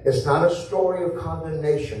 It's not a story of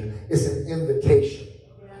condemnation. It's an invitation.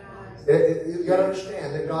 You got to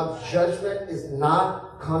understand that God's judgment is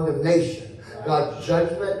not condemnation. God's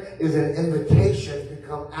judgment is an invitation to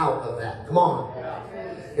come out of that. Come on.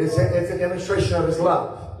 It's a demonstration of his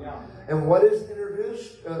love. And what is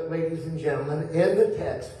introduced, ladies and gentlemen, in the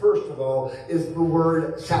text, first of all, is the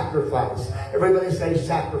word sacrifice. Everybody say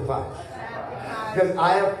sacrifice. Because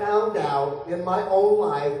I have found out in my own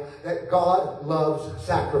life that God loves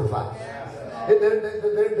sacrifice.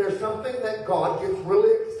 There's something that God gets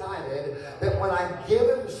really excited that when I give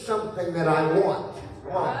him something that I want.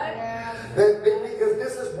 Because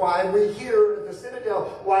this is why we here at the Citadel,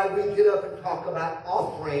 why we get up and talk about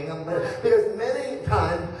offering. Because many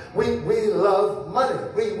times we love money.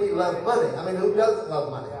 We love money. I mean, who doesn't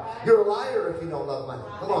love money? You're a liar if you don't love money.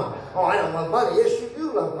 Come on. Oh, I don't love money. Yes, you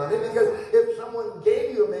do love money, because if someone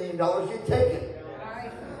gave you $1 million, you'd take it.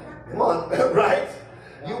 Come on, right?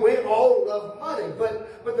 We all love money,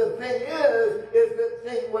 but the thing is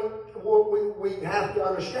what we have to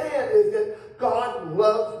understand is that God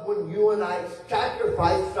loves when you and I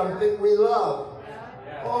sacrifice something we love.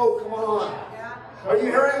 Oh, come on. Are you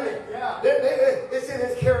hearing me? Yeah. It's in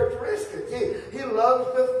his characteristics. He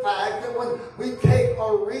loves the fact that when we take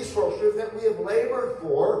our resources that we have labored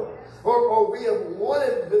for, or we have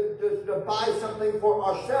wanted to buy something for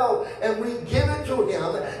ourselves, and we give it to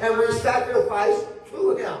him, and we sacrifice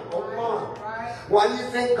to him. Oh, come on. Why do you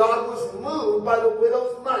think God was moved by the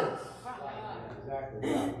widow's mite?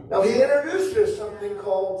 Exactly. Now, he introduces something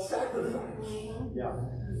called sacrifice. Yeah.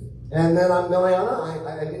 And then Miliana,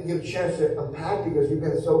 I didn't get a chance to unpack because you've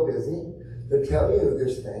been so busy to tell you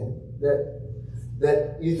this thing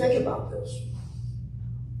that you think about this.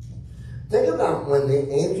 Think about when the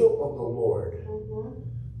angel of the Lord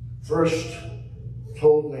first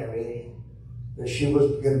told Mary that she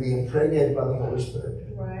was going to be impregnated by the Holy Spirit.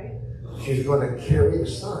 Right. She's going to carry a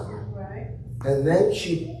son. Right. And then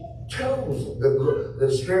she tells the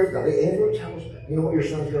Spirit of God, the angel tells, you know what your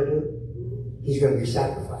son's going to do? He's going to be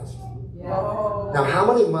sacrificed. Yeah. Now, how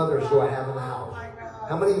many mothers do I have in the house?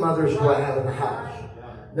 How many mothers do I have in the house?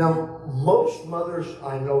 Now, most mothers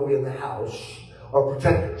I know in the house are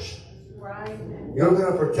protectors. Right. You're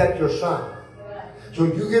going to protect your son. So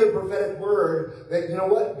you get a prophetic word that, you know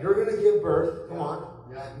what, you're going to give birth. Come on.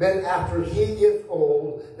 Then after he gets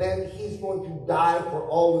old, then he's going to die for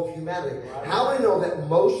all of humanity. How many know that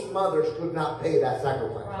most mothers could not pay that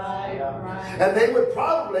sacrifice? Right. And they would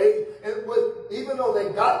probably, even though they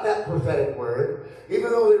got that prophetic word,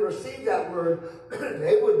 even though they received that word,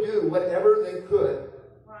 they would do whatever they could.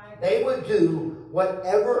 They would do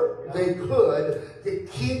whatever they could to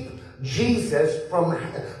keep Jesus from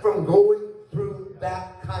going through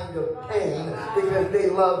that kind of pain because they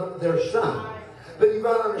loved their son. But you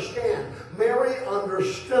got to understand, Mary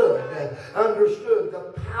understood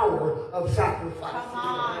the power of sacrifice.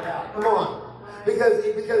 Come on. Because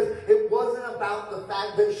it wasn't about the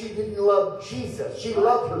fact that she didn't love Jesus. She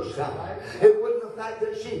loved her son. It wasn't the fact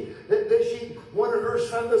that she wanted her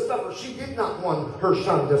son to suffer. She did not want her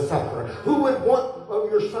son to suffer. Who would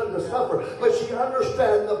want your son to suffer? But she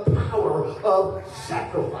understood the power of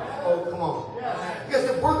sacrifice. Oh, come on. Because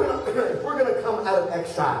if we're gonna come out of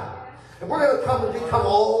exile, if we're going to come and become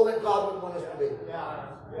all that God would want us to be,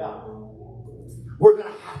 we're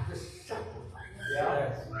going to have to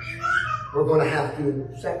sacrifice. We're going to have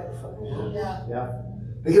to sacrifice.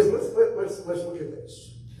 Because let's look at this.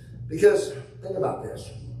 Because think about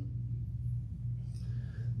this.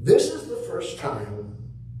 This is the first time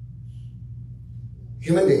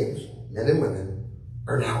human beings, men and women,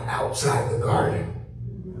 are now outside the garden.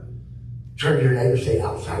 Turn to your neighbor and say,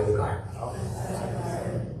 outside the garden.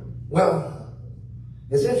 Well,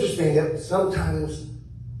 it's interesting that sometimes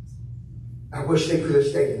I wish they could have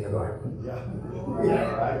stayed in the garden.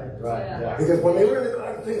 Right. Because when they were in the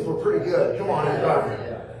garden, things were pretty good. Come on, in the garden.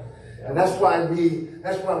 And that's why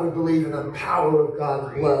we believe in the power of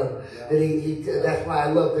God's blood. That's why I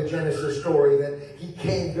love the Genesis story that he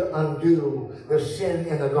came to undo the sin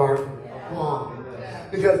in the garden. Come on.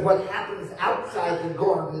 Because what happens outside the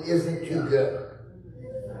garden isn't too good.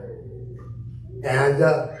 And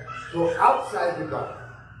so outside the garden,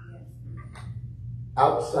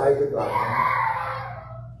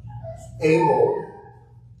 Abel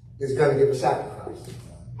is going to give a sacrifice.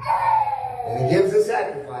 And he gives a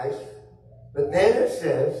sacrifice, but then it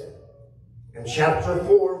says in chapter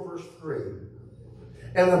 4, verse 3,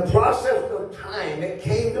 in the process of time, it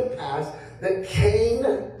came to pass that Cain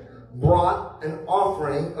brought an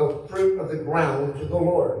offering of fruit of the ground to the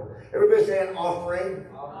Lord. Everybody say an offering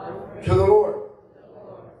to the Lord.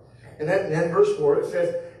 And then verse 4, it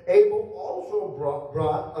says, Abel also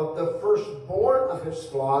brought of the firstborn of his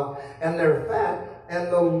flock and their fat,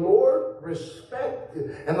 and the Lord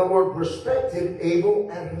respected Abel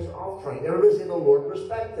and his offering. Everybody say the Lord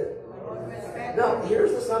respected. Now,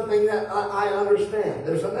 here's something that I understand.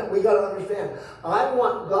 There's something we got to understand. I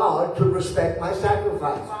want God to respect my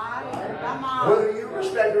sacrifice. Whether you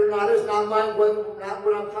respect it or not is not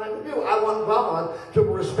what I'm trying to do. I want God to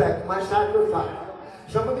respect my sacrifice.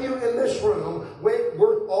 Some of you in this room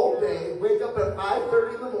work all day, wake up at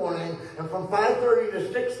 5:30 in the morning, and from 5:30 to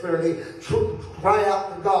 6:30, cry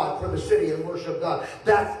out to God for the city and worship God.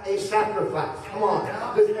 That's a sacrifice. Come on.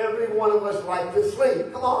 Because every one of us like to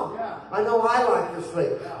sleep. Come on. I know I like to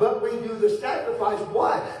sleep. But we do the sacrifice.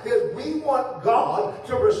 Why? Because we want God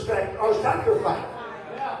to respect our sacrifice.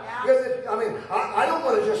 Because I don't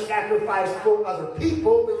want to just sacrifice for other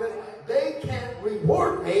people because they can't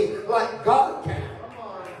reward me like God can.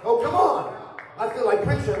 Oh, come on. I feel like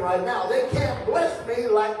preaching right now. They can't bless me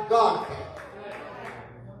like God can.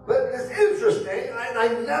 But it's interesting, and I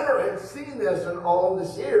never had seen this in all of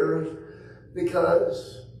these years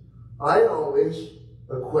because I always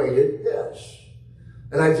equated this.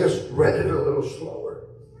 And I just read it a little slower.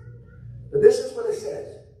 But this is what it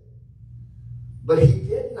says. But he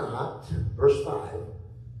did not, verse 5,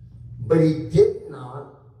 but he did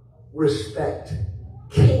not respect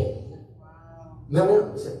Cain. No,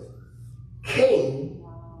 listen. Cain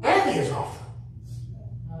and his offering.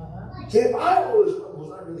 See, I always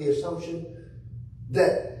was under the assumption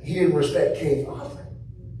that he didn't respect Cain's offering.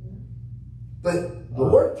 But the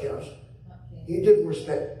word tells us he didn't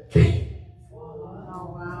respect Cain.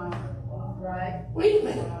 Right. Wait a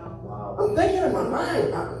minute. I'm thinking in my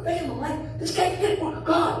mind. This guy can't walk.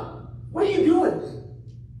 God, what are you doing?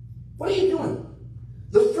 What are you doing?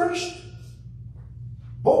 The first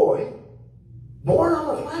boy born on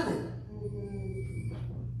the planet.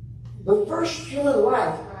 The first human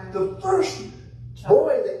life. The first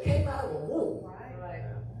boy that came out of a womb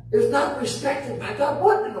is not respected by God.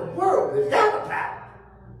 What in the world is that about?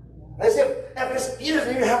 As if he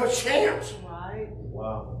doesn't even have a chance.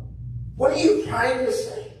 Wow. What are you trying to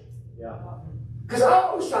say? Yeah. Because I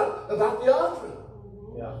always thought about the offering.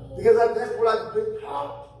 Yeah. Because that's what I've been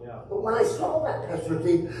taught. Yeah. But when I saw that, Pastor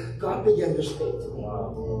D, God began to speak to me.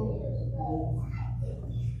 Wow.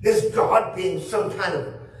 Is God being some kind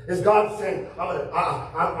of, is God saying,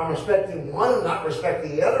 I'm respecting one and not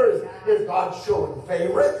respecting the other? Is God showing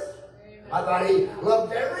favorites? I thought he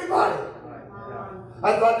loved everybody.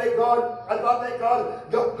 I thought that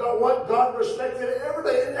God respected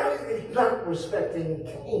everybody, and now he's not respecting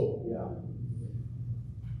Cain. Yeah.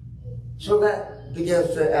 So that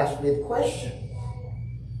begins to ask me the question: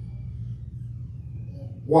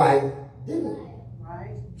 why didn't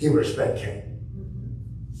he respect Cain?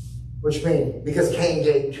 Which means because Cain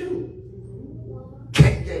gave too.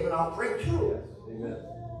 Cain gave an offering too. Amen.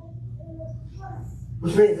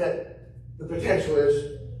 Which means that the potential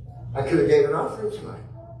is I could have gave an offering tonight.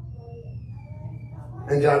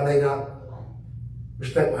 And God may not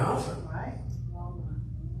respect my offering.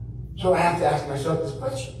 So I have to ask myself this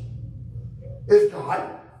question. Is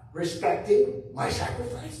God respecting my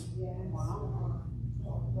sacrifice?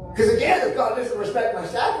 Because again, if God doesn't respect my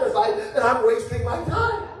sacrifice, then I'm wasting my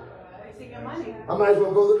time. Wasting your money. I might as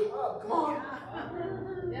well go to the club. Come on.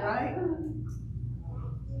 Right?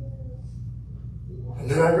 And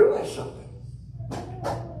then I realized something.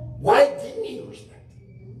 Why didn't he respect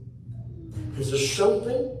him? Because there's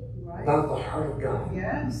something about the heart of God.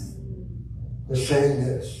 Yes. That's saying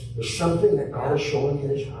this. There's something that God is showing in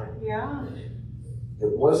his heart. Yeah.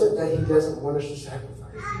 It wasn't that he doesn't want us to sacrifice.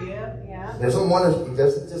 Yeah. He doesn't want us, he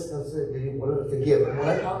doesn't just want us to give. And when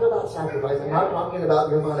I talk about sacrifice, I'm not talking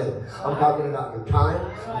about your money. I'm talking about your time.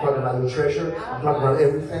 I'm talking about your treasure. I'm talking about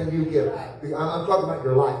everything you give. I'm talking about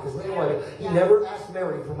your life. Because you know what? He never asked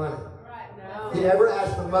Mary for money. He never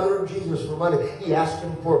asked the mother of Jesus for money. He asked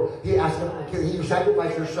him, can you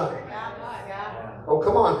sacrifice your son? Oh,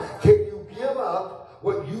 come on. Can you give up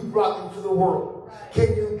what you brought into the world?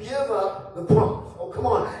 Can you give up the promise? Oh, come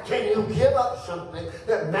on. Can you give up something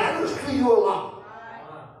that matters to you a lot?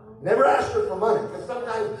 Never ask her for money. Because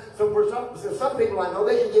sometimes, some people I know,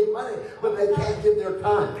 they can give money, but they can't give their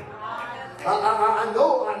time. I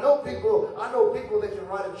know people that can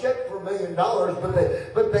write a check for $1 million,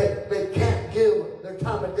 but they can't give their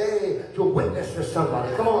time of day to witness to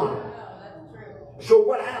somebody. Come on. So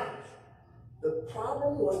what happens? The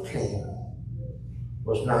problem with Cain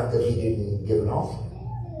was not that he didn't give an offering.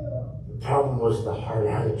 The problem was the heart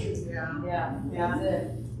attitude. Yeah. That's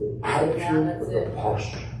it. The attitude of the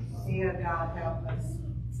posture. Dear God, help us.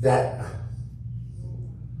 That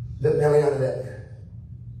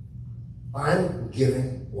I'm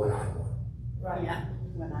giving what I want. Right. Yeah.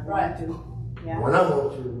 When I want to. Yeah. When I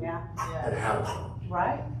want to. Yeah. And how I want to.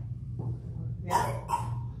 Right. Yeah.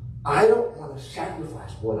 I don't want to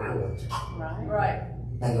sacrifice what I want to. Right.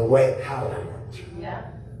 And the way how I want to.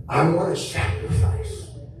 Yeah. I want to sacrifice.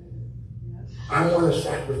 I want to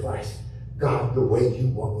sacrifice God the way you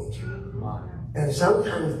want me to. And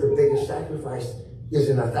sometimes the biggest sacrifice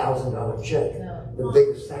isn't $1,000 check. The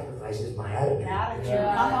biggest sacrifice is my attitude.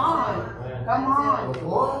 Come on. Come on. Oh, come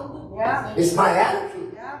on. Yeah. It's my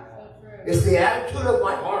attitude. Yeah. It's the attitude of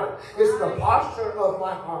my heart. It's the posture of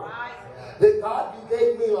my heart. That God, you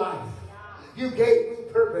gave me life. You gave me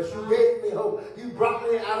purpose. You gave me hope. You brought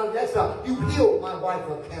me out of that stuff. You healed my wife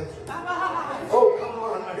of cancer. Oh, come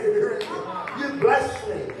on. I hear it. You blessed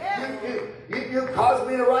me. You caused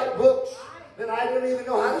me to write books that I didn't even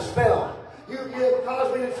know how to spell. You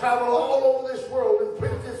caused me to travel all over this world and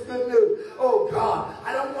preach this good news. Oh, God,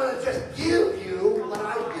 I don't want to just give you what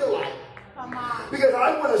I feel like. Because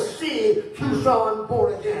I want to see Tucson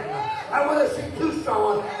born again. I want to see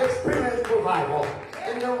Tucson experience revival.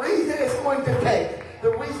 And the reason it's going to take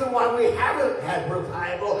the reason why we haven't had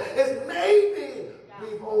revival is maybe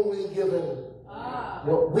we've only given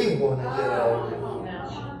what we wanted to know,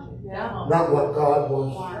 not what God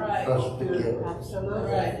wants us to give.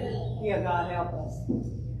 Absolutely. Yeah, God help us.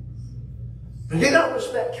 But you don't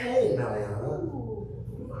respect Cain, Mariana.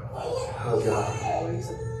 Oh, God.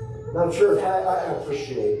 Now, church, I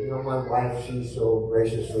appreciate, my wife, she so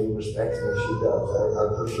graciously respects me. She does. I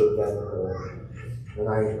appreciate that in her. And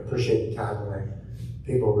I appreciate the time when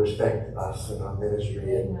people respect us in our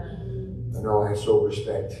ministry. And I know I so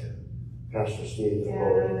respect Pastor Steve and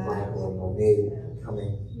Lord and Michael and Monique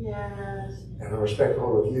coming. Yes. And I respect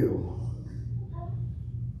all of you.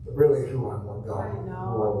 But really, who I want God,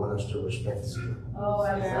 who I want us to respect is you. Oh,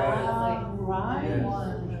 absolutely. Right.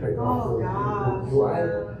 Respect God. Do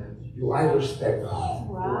I respect God?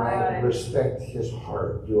 Do I respect His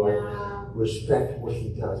heart? Do I respect what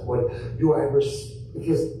He does?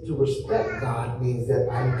 Because to respect God means that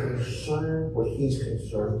I'm concerned what He's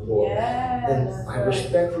concerned for. Yes. And I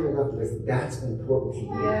respect you enough because that's important to you.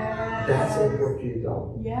 Yes. That's important to you,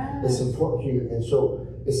 God. Yes. It's important to you. And so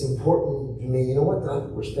it's important to me. You know what?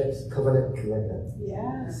 God respects covenant and commitment.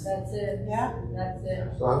 Yes. That's it. Yeah. That's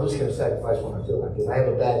it. So I'm just going to sacrifice when I feel like it. If I have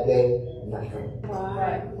a bad day, I'm not coming.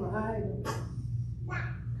 Right.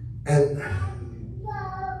 And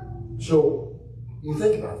so you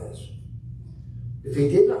think about this. If he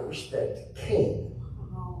did not respect Cain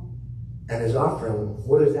and his offering,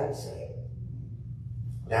 what does that say?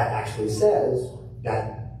 That actually says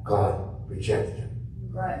that God rejected him.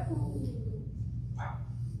 Right.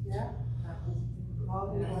 Yeah.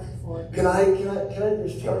 Can I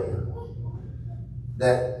just tell you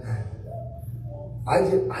that I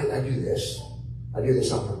do this. I do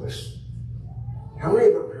this on purpose. How many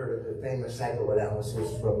of you have heard of the famous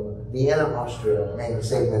psychoanalysis from Vienna, Austria, named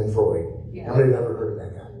Sigmund Freud? How many of you have ever heard of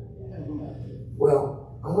that guy? Well,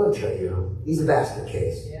 I'm going to tell you, he's a basket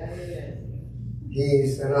case.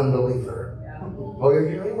 He's an unbeliever. Oh, you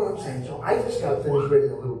hearing what I'm saying? So I just got finished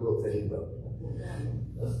reading a little book that he wrote.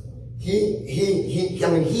 He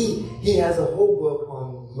has a whole book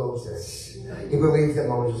on Moses. He believes that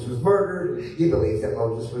Moses was murdered. He believes that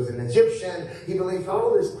Moses was an Egyptian. He believes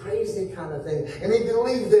all this crazy kind of thing. And he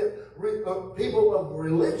believes that people of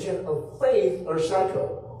religion, of faith, are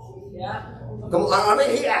psycho. Yeah. I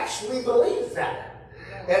mean, he actually believes that.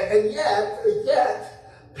 And yet,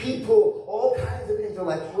 people, all kinds of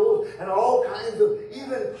intellectuals, and all kinds of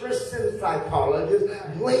even Christian psychologists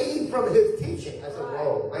glean from his teaching. I said,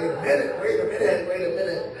 whoa, wait a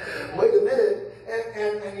minute.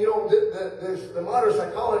 And the modern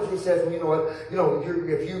psychology says, well,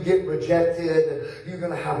 if you get rejected, you're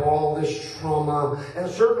going to have all this trauma. And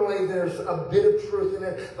certainly there's a bit of truth in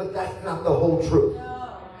it, but that's not the whole truth.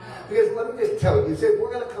 Because let me just tell you, if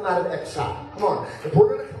we're going to come out of exile, come on, if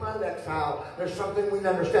we're going to come out of exile, there's something we need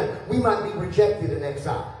to understand. We might be rejected in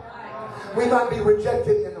exile. We might be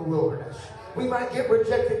rejected in the wilderness. We might get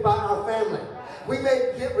rejected by our family. We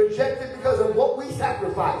may get rejected because of what we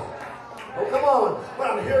sacrificed. Oh, come on. But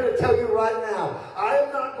I'm here to tell you right now, I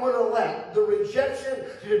am not going to let the rejection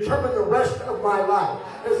to determine the rest of my life.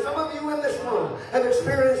 And some of you in this room have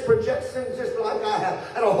experienced rejection just like I have,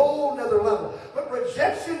 at a whole nother level. But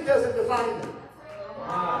rejection doesn't define me.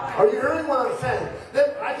 Are you hearing what I'm saying?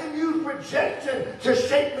 That I can use rejection to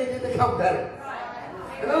shape me to become better.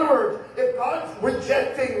 In other words, if God's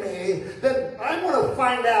rejecting me, then I want to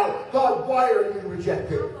find out, God, why are you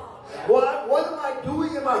rejecting me? What am I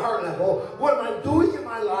doing in my heart level? What am I doing in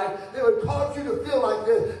my life that would cause you to feel like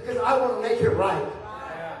this? Because I want to make it right.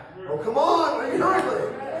 Oh, come on. Are you hearing me?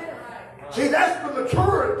 See, that's the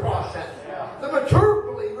maturing process. The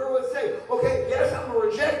mature believer would say, okay, yes, I'm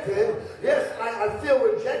rejected. Yes, I feel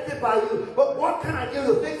rejected by you. But what can I do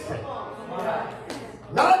to fix it?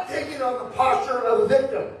 Not taking on the posture of a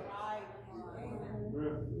victim.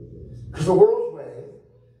 Because the world's way.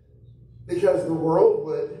 Because the world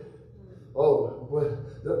would...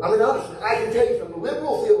 honestly, I can tell you some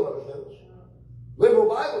liberal theologians, liberal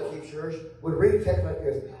Bible teachers would read a text like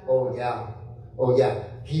this. Oh yeah,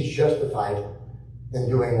 he's justified in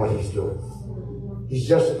doing what he's doing. He's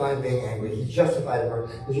justified in being angry. He's justified in murder.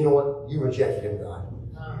 Because you know what? You rejected him, God.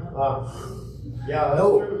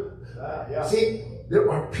 That's true. See, there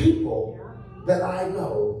are people that I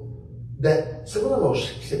know that some of the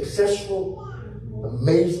most successful,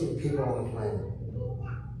 amazing people on the planet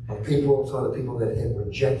some of the people that have been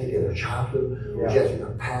rejected in their childhood, rejected in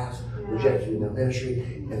their past, rejected in their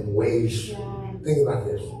ministry, in ways. Think about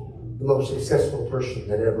this. The most successful person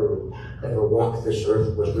that ever walked this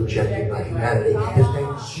earth was rejected by humanity. His name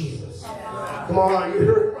is Jesus. Come on, you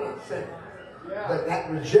heard what I'm saying? But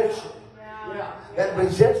that rejection That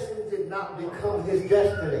rejection did not become his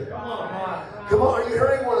destiny. Come on, are you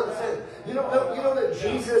hearing what I'm saying? You know that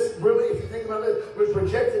Jesus really, if you think about it, was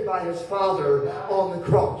rejected by his Father on the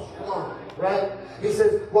cross. Come on, right? He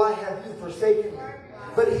says, why have you forsaken me?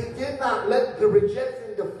 But he did not let the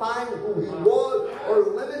rejection define who he was or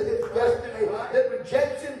limit his destiny. That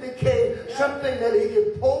rejection became something that he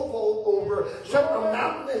could pole vault over, a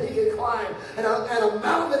mountain that he could climb, and a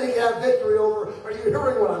mountain that he could have victory over. Are you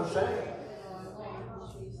hearing what I'm saying?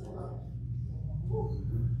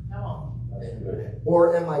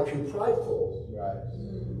 Or am I too prideful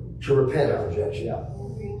to repent of rejection?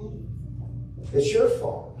 It's your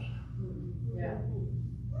fault.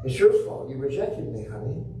 It's your fault. You rejected me,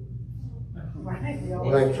 honey.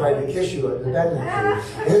 When I tried to kiss you at the bedroom.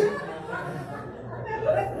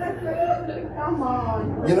 Come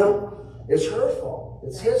on. You know, it's her fault.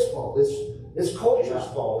 It's his fault. It's culture's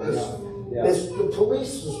fault. It's the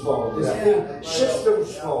police's fault. It's the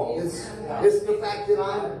system's fault. It's the fact that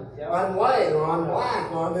I'm white or I'm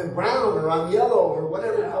black or I'm brown or I'm yellow or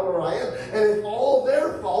whatever color I am. And it's all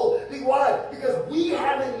their fault. Why? Because we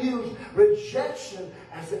haven't used rejection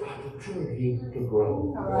as an opportunity to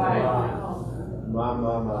grow. My.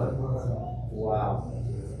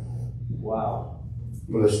 Wow.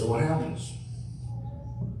 But listen to what happens.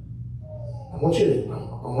 I want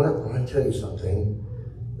to tell you something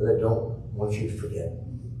that I don't want you to forget.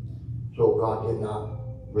 So God did not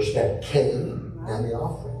respect Cain and the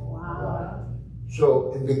offering.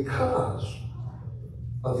 So, and because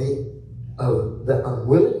of the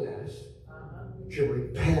unwillingness to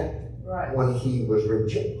repent when he was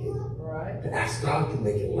rejected, to ask God to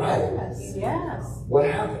make it right. Yes. What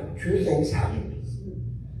happened? Two things happened.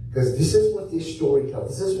 Because this is what this story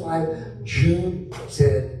tells. This is why Jude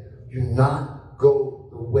said, do not go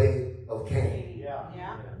the way of Cain.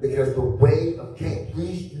 Because the way of Cain,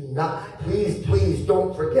 please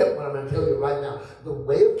don't forget what I'm going to tell you right now. The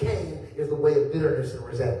way of Cain is the way of bitterness and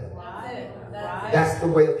resentment. That's the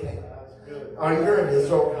way of Cain. Are you hearing me?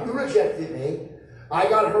 So you rejected me. I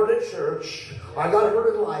got hurt at church. I got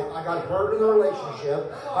hurt in life. I got hurt in a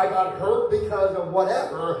relationship. I got hurt because of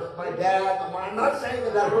whatever. My dad, I'm not saying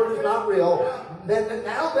that hurt is not real. Then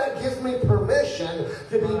now that gives me permission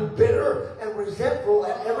to be bitter and resentful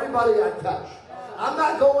at everybody I touch. I'm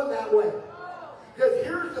not going that way. Because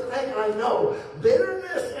here's the thing I know.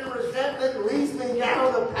 Bitterness and resentment leads me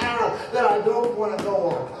down the path that I don't want to go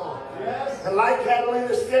on. Come on. And like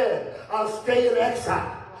Catalina said, I'll stay in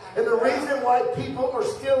exile. And the reason why people are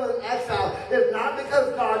still in exile is not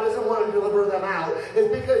because God doesn't want to deliver them out. It's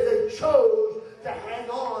because they chose to hang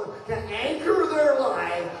on, to anchor their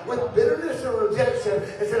life with bitterness and rejection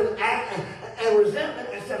instead of and resentment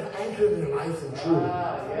instead of anchoring their life in truth.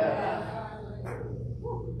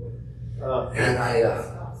 And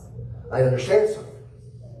I understand something.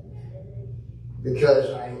 Because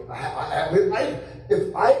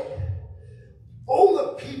all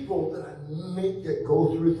the people that I meet that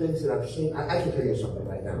go through things that I've seen, I can tell you something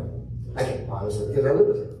right now. I can honestly, because I live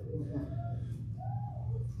with her.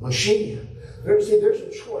 When there's a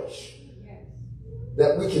choice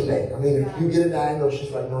that we can make. I mean, if you get a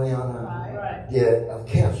diagnosis like Mariana did of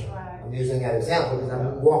cancer, I'm using that example because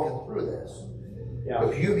I'm walking through this.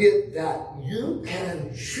 If you get that, you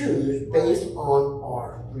can choose based on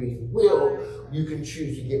our free will. You can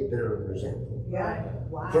choose to get bitter and resentful.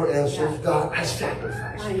 For instance, God, I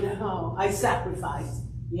sacrifice. I know. I sacrifice.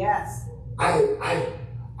 Yes. I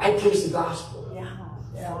preach the gospel.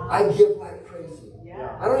 I give like crazy.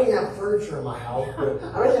 I don't even have furniture in my house, but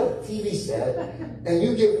I don't even have a TV set, and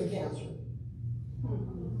you give me cancer.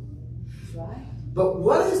 But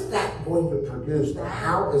what is that going to produce? And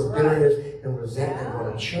how is bitterness and resentment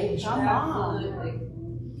going to change that?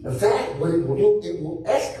 In fact, it will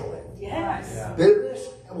escalate. Yes. Bitterness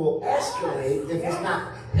will escalate if it's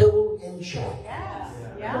not held in check.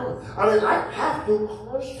 I mean, I have to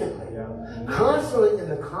constantly in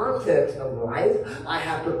the context of life, I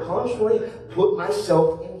have to constantly put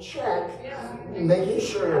myself in check, making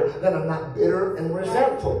sure that I'm not bitter and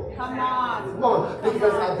resentful. Come on.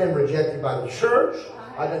 Because I've been rejected by the church.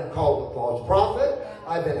 I've been called a false prophet.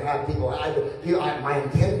 I've been had people. My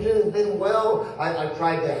intention has been well. I've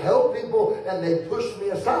tried to help people, and they pushed me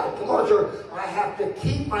aside. Come on, church. I have to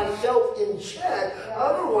keep myself in check.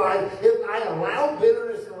 Otherwise, if I allow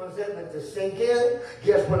bitterness and resentment to sink in,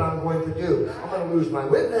 guess what I'm going to do? I'm going to lose my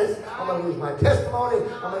witness. I'm going to lose my testimony.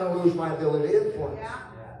 I'm going to lose my ability to influence.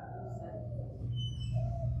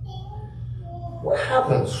 What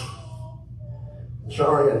happens?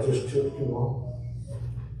 Sorry, I just took too long.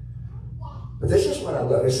 But this is what I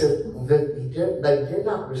love. It said that they did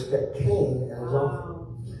not respect Cain and his offering.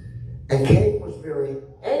 And Cain was very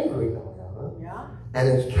angry on God, and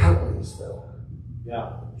his countenance fell.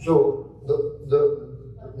 Yeah. So the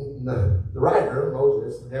writer,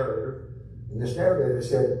 Moses, the narrator, in this narrative,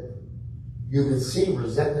 said you could see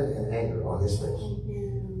resentment and anger on his face.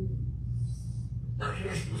 Now,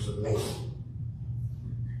 here's what's amazing.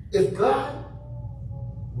 If God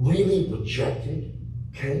really rejected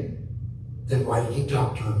Cain, then why did he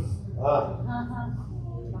talk to him? Come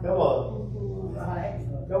on.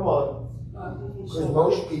 Come on. Because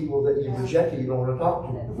most people that you rejected, you don't want to talk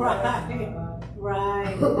to.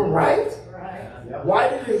 Right. Right? Yep. Why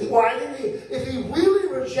did he? If he really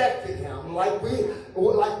rejected him, like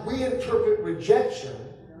we interpret rejection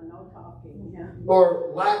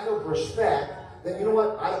or lack of respect, then you know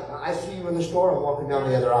what? I see you in the store, I'm walking down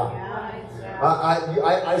the other aisle.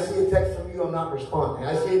 I see a text from you, I'm not responding.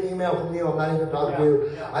 I see an email from you, I'm not even talking to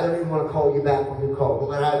you. I don't even want to call you back when you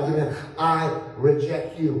call. I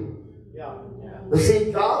reject you. But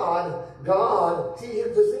see, God, see,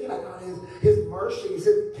 here's the thing about God, his mercy. He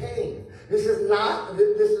says, Cain, this is not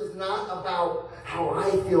about how I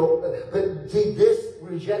feel, but see, this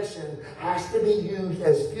rejection has to be used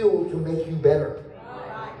as fuel to make you better.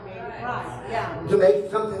 To make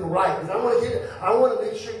something right. Because I want to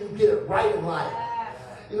make sure you get it right in life.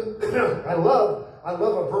 You know, I love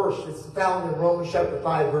a verse. It's found in Romans chapter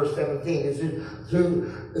 5, verse 17. It's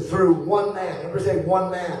through one man. Everybody say one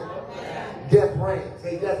man. Death reigns.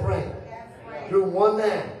 Say death reigns. Through one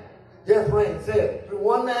man. Death reigns. Say it. Through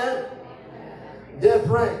one man. Death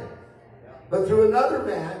reigns. But through another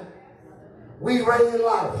man, we reign in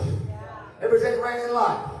life. Everybody say reign in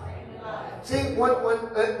life. See,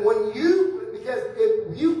 because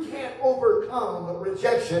if you can't overcome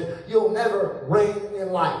rejection, you'll never reign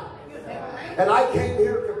in life. And I came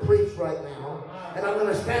here to preach right now, and I'm going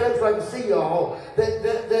to stand up so I can see y'all,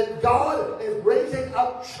 that God is raising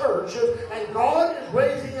up churches, and God is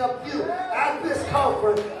raising up you at this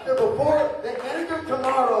conference, that before the end of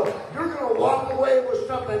tomorrow, you're going to walk away with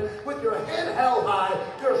something, with your head held high,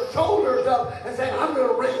 your shoulders up, and say, I'm going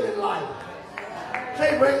to reign in life.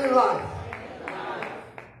 Say reign in life.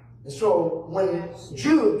 And so when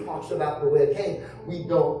Jude talks about the way of Cain,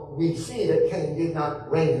 we see that Cain did not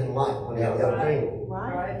reign in life when he got married.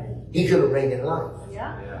 Right. He could have reigned in life.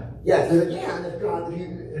 Yeah.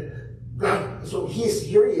 God. So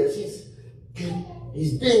here he is.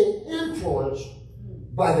 He's being influenced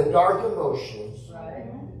by the dark emotions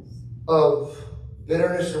of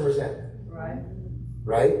bitterness and resentment.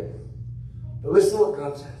 Right. But listen to what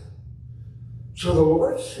God says. So the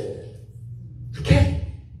Lord said to Cain,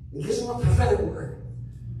 he gives him a prophetic word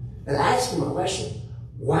and asks him a question.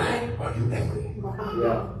 Why are you angry?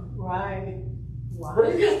 Right.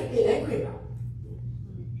 What do you have to be angry about?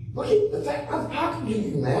 Look at the fact I'm talking to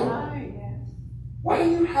you, man. Why do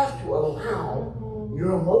you have to allow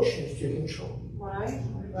your emotions to control you?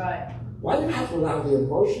 Why do you have to allow the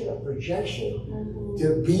emotion of rejection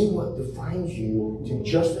to be what defines you, to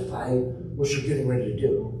justify what you're getting ready to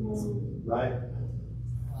do? Right.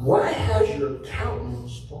 Why has your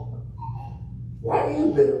countenance fallen? Why are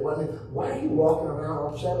you bitter? Why are you walking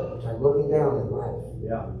around upset all the time, looking down at life?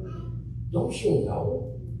 Don't you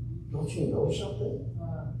know? Don't you know something?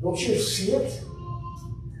 Don't you see it?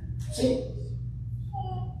 See,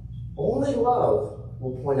 only love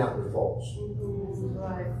will point out your faults.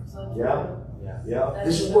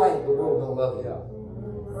 This is why the world don't love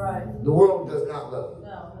you. The world does not love you.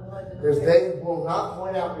 Because they will not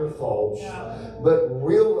point out your faults, but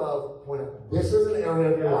real love point out. This is an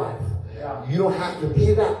area of your life. You don't have to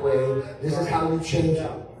be that way. This is how you change it.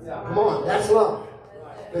 Come on, that's love.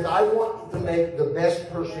 Because I want you to make the best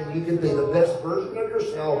person you can be, the best version of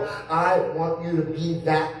yourself. I want you to be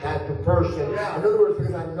that type of person. In other words,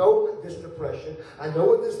 because I know what this depression, I know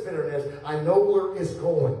what this bitterness, I know where it's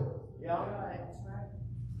going.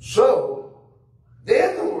 So,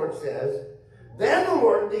 then the Lord says,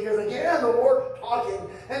 because again, the Lord's talking,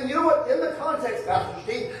 and you know what, in the context, Pastor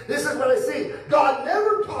Steve, this is what I see. God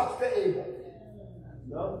never talks to Abel.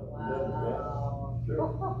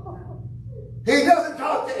 He doesn't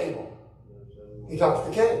talk to Abel. He talks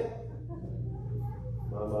to Cain.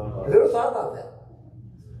 I never thought about that.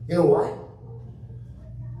 You know why?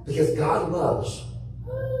 Because God loves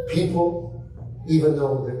people even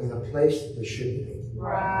though they're in a place that they shouldn't be.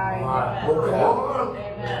 Well, come on.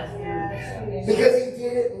 Because he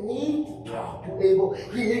didn't need to talk to Abel.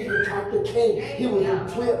 He needed to talk to Cain. He was in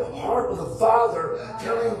clear heart with the Father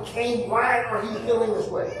telling Cain, why are you feeling this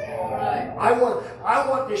way? I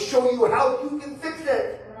want to show you how you can fix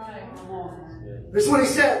it. This is what he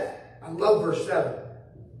said. I love verse 7.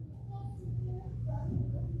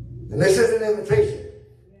 And this is an invitation.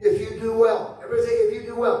 If you do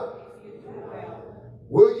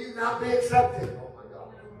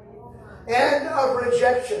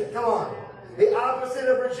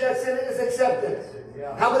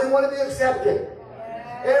accepted.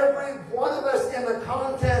 Every one of us in the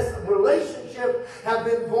contest of relationship have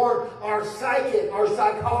been born. Our psychic, our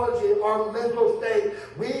psychology, our mental state.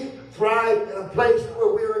 We thrive in a place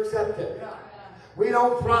where we are accepted. We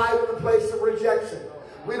don't thrive in a place of rejection.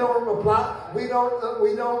 We don't thrive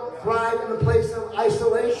in a place of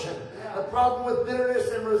isolation. The problem with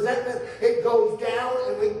bitterness and resentment, it goes down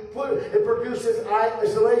and it produces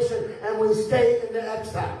isolation and we stay in the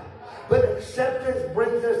exile. But acceptance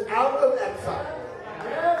brings us out of exile.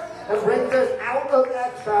 It brings us out of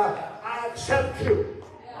exile. I accept you.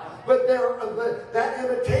 But that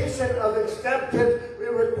invitation of acceptance,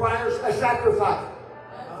 it requires a sacrifice.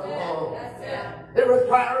 It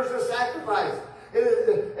requires a sacrifice.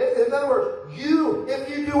 In other words, if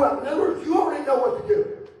you do well, in other words, you already know what to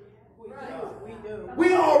do.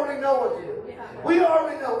 We already know what to do. We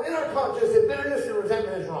already know in our conscience that bitterness and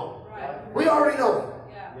resentment is wrong. We already know it.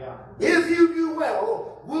 If you do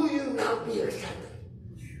well, will you not be accepted?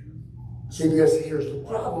 See, because here's the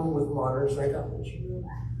problem with modern psychology.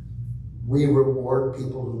 We reward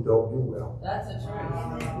people who don't do well. That's the truth.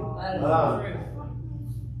 That is the truth.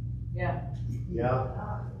 Yeah. Yeah.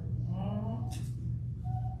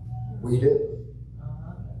 We do.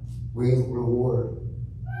 We reward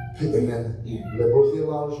people. And liberal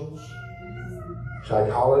theologians,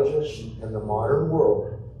 psychologists, and the modern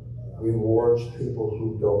world rewards people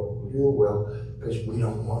who don't do well because we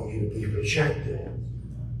don't want you to be rejected.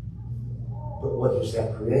 But what does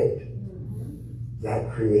that create?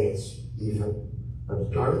 That creates even a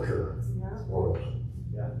darker world.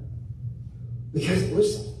 Yeah. Because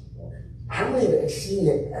listen, how many have seen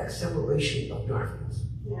an acceleration of darkness?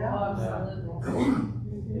 Come on.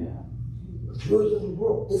 Through the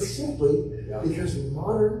world. It's simply because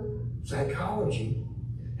modern psychology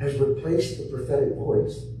has replaced the prophetic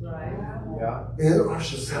voice in our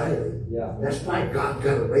society. That's why God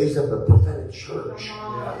got to raise up a prophetic church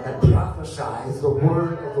and prophesies the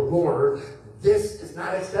word of the Lord. This is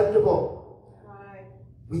not acceptable.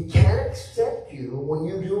 We can't accept you when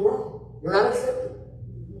you do wrong. You're not accepted.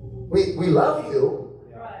 We love you,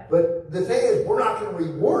 but the thing is, we're not going to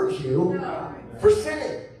reward you for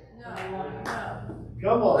sinning.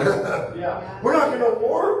 Come on. We're not going to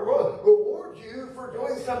reward you for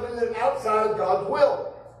doing something that's outside of God's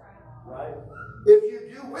will. Right. If you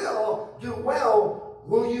do well,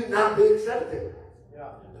 will you not be accepted?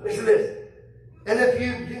 Listen to this. And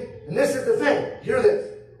this is the thing, hear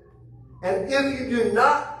this. And if you do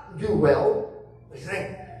not do well,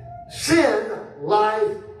 sin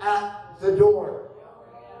lies at the door.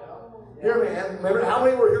 Hear me. And remember, how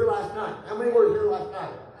many were here last night? How many were here last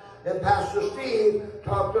night? And Pastor Steve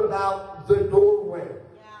talked about the doorway.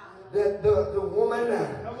 That the woman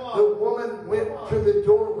went to the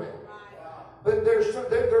doorway. But there's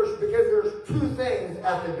two things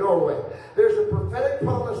at the doorway. There's a prophetic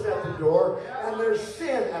promise at the door, and there's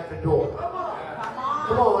sin at the door.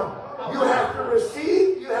 Come on. You have to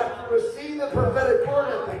receive the prophetic word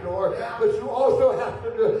at the door, but you also have to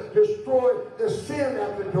destroy the sin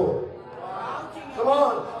at the door. Come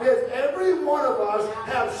on, because every one of us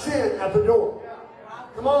have sin at the door.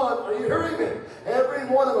 Come on, are you hearing me? Every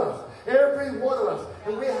one of us. Every one of us.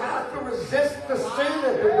 And we have to resist the sin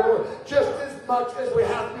at the door just as much as we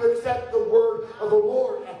have to accept the word of the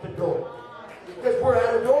Lord at the door. Because we're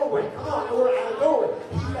at a doorway. Come on, we're at a doorway.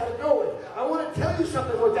 He's at a doorway. I want to tell you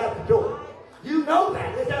something what's at the door. You know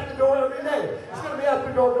that. It's at the door every day. It's going to be at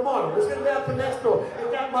the door tomorrow. It's going to be at the next door.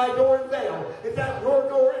 It's at my door in Vail. It's at your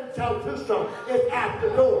door in Citadel Tucson. It's at the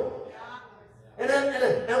door. And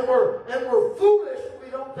we're foolish. We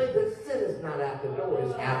don't think that sin is not at the door.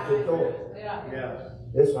 It's at the door.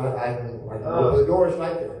 This one, the door is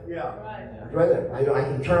right there. It's right there. I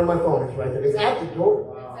can turn on my phone. It's right there. It's at the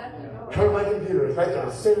door. Turn on my computer. It's right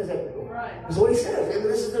there. Sin is at the door. That's what he says. And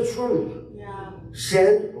this is the truth.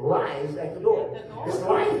 Sin lies at the door. It's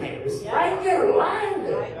lying there. It's right there, lying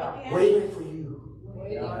there, waiting for you.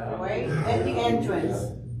 At the entrance.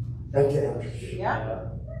 At the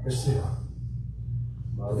entrance. Listen.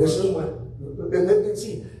 This is what. And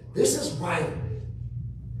see, this is why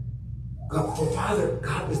God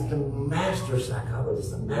is the master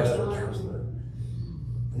psychologist, the master counselor.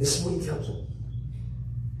 And this is what he tells them.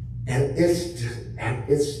 And its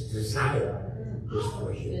desire is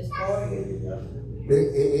for you.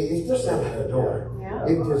 It's just not at the door.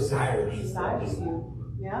 It desires you.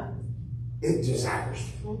 It desires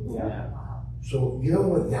you. So you know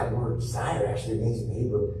what that word desire actually means in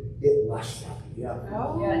Hebrew? It lusts after you.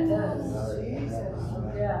 It does.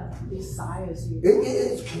 Desires you. It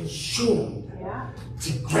is consumed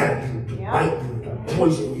to grab you, to bite you, to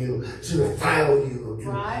poison you, to defile you,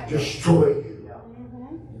 to destroy you.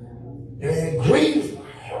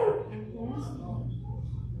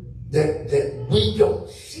 we don't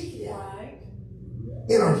see that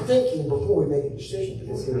in our thinking before we make a decision.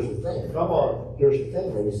 Because here's the thing. Come on. Here's the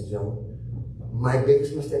thing, ladies and gentlemen. My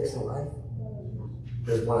biggest mistakes in life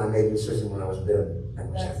is when I made a decision when I was bitter.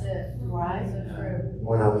 That's it. Right. So true.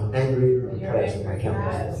 When I was angry or depressed in my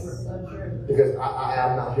countenance. So true. Because I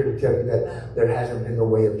am not here to tell you that there hasn't been the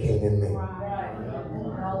way of Cain in me. Right.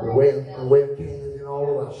 The way of Cain is in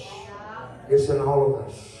all of us. It's in all of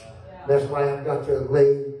us. That's why I've got to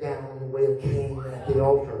lay down the way of Cain at the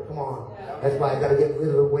altar. Come on. That's why I've got to get rid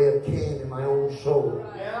of the way of Cain in my own soul.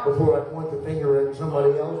 Before I point the finger at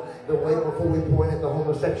somebody else, before we point at the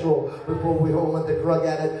homosexual, before we point at the drug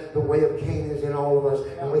addict, the way of Cain is in all of us.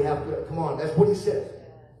 And we have to, come on, that's what he says.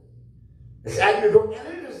 It's at your door,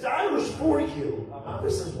 and it desires for you.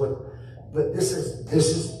 This is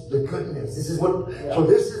the goodness. This is what, so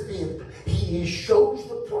this is he shows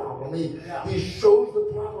the problem. He shows the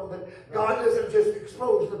problem, but God doesn't just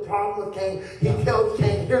expose the problem with Cain. He tells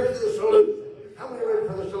Cain, here's the solution. How many are ready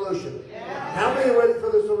for the solution? How many are ready for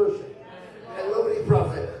the solution? And nobody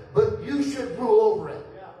prophet, but you should rule over it.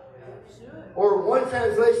 Or one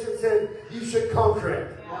translation said, you should conquer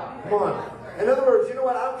it. Come on. In other words, you know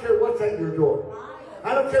what? I don't care what's at your door.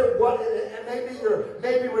 I don't care what, it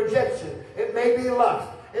may be rejection. It may be lust.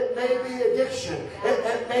 It may be addiction.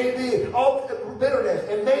 It may be all bitterness.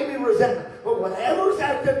 It may be resentment. But whatever's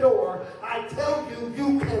at the door, I tell you,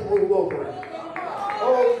 you can rule over it.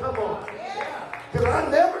 Oh, come on. Because I'm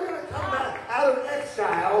never going to come out of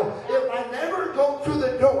exile if I never go to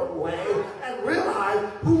the doorway and realize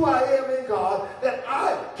who I am in God, that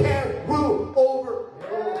I can rule over.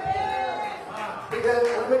 Because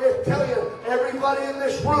I'm going to tell you, everybody in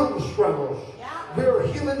this room struggles. We're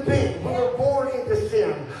human beings. We were born into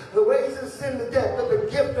sin. The wages of sin is death, but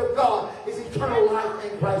the gift of God is eternal life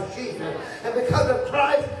in Christ Jesus. And because of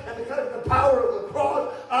Christ and because of the power of the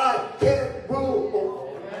cross, I can rule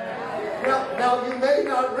over. Now you may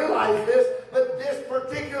not realize this, but this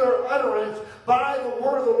particular utterance by the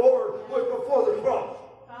word of the Lord was before the cross.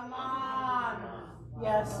 Come on.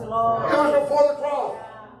 Yes, Lord. It was before the cross.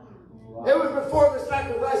 It was before the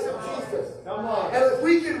sacrifice of Jesus. Come on. And if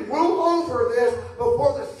we can rule over this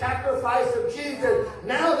before the sacrifice of Jesus,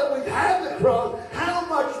 now that we've had the cross, how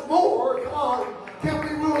much more, come on, can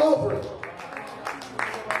we rule over it?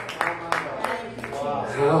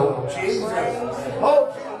 Oh, Jesus.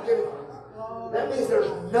 Oh, Jesus. That means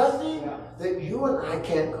there's nothing that you and I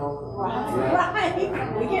can't conquer. Right.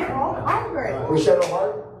 We can all conquer it. We set our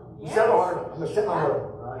heart. We set our heart. I'm going to set my heart.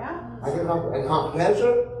 Yeah. I can conquer and conquer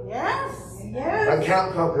cancer. Yes. I Yes.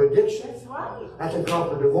 can conquer addiction. That's right. I can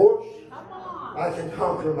conquer divorce. Come on. I can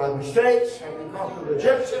conquer my mistakes. I can conquer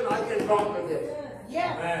rejection. I can conquer this.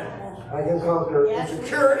 Yes. I can conquer Yes.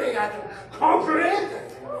 insecurity. I can conquer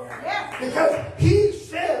anything. Yes. Because he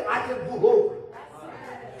said I can rule over it.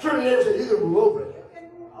 Certainly there's that he can rule over it. You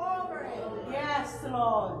can move over it. Yes,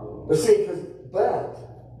 Lord. But see, but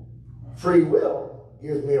free will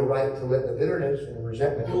gives me a right to let the bitterness and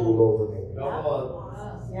resentment rule over me. Come on.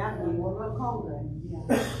 Yeah, we will conquer it.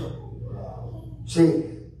 Yeah. See,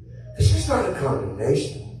 this is not a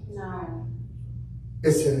condemnation. No.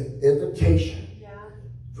 It's an invitation Yeah.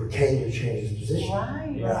 for Cain to change his position.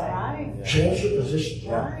 Right. Right. Change your position.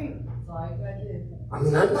 Right. Like I did. I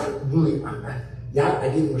mean, I'm not really, I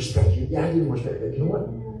didn't respect you. Yeah, I didn't respect you. You know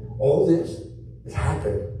what? All this has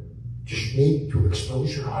happened. Just need to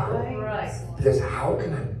expose your heart. Right. Because how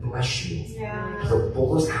can I bless you? Yeah. The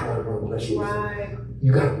fullest how I want to bless you. Right.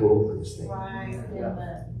 You got to go over this thing. Right.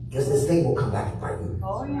 Because this thing will come back to bite you.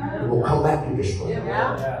 Oh, yeah. It will come back to destroy you.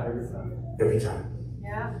 Yeah. Every time.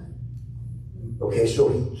 Yeah. Okay, so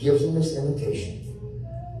he gives him this invitation.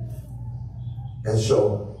 And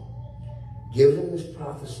so, gives him this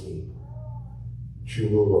prophecy to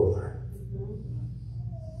rule over.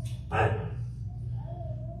 But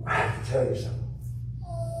I have to tell you something.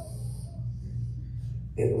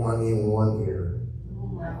 It won in one ear.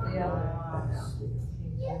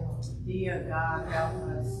 Dear God, help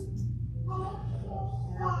us.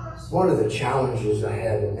 One of the challenges I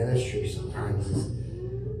have in ministry sometimes is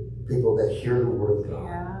people that hear the word of God.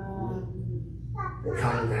 Yeah. They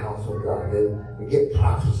come to the house of God. They get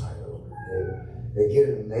prophesied over. They get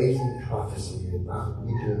an amazing prophecy about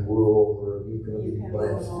you can rule over, you're going to be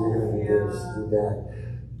blessed, you're going to be this, do that.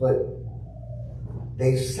 But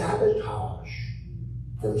they sabotage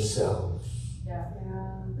themselves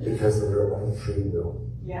because of their own free will.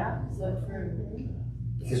 Yeah, so true.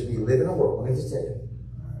 Because we live in a world, let me just say it,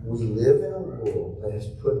 we live in a world that has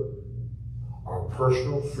put our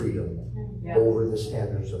personal freedom over the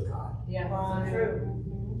standards of God. Yeah, so true.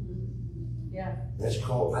 Yeah. That's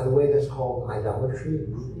called, by the way, that's called idolatry.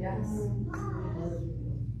 Yes.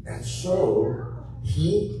 And so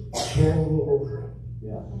he can rule over it.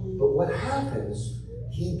 Yeah. But what happens,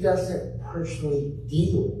 he doesn't personally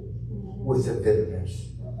deal with the bitterness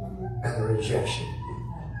and the rejection.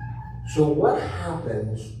 So what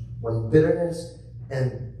happens when bitterness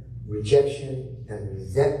and rejection and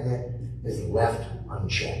resentment is left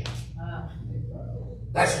unchecked?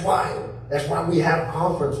 That's why we have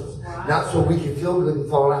conferences. Not so we can feel good and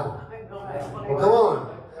fall out. Well, come on.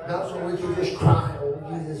 Not so we can just cry. Oh,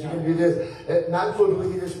 Jesus, you can do this. Not so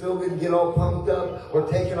we can just feel good and get all pumped up or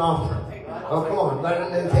take an offering. Oh, come on.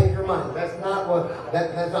 Let them take your money. That's not what,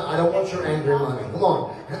 that's not, I don't want your angry money. Come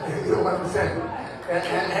on. You know what I'm saying?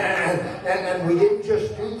 And we didn't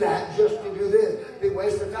just do that just to do this. Big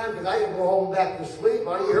waste of time because I can go home back to sleep.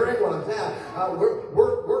 Are you hearing what I'm saying?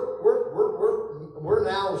 We're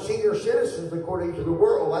now senior citizens according to the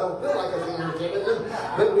world. I don't feel like a senior citizen,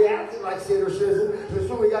 but we acted like senior citizens. As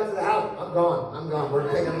soon as we got to the house, I'm gone. We're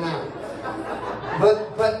taking a nap.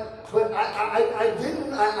 But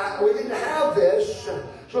we didn't have this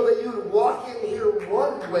so that you'd walk in here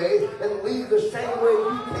one way and leave the same way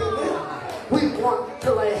you came in. We want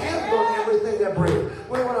to lay hands on everything that breathes.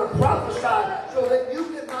 We want to prophesy so that you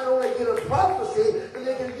can not only get a prophecy, but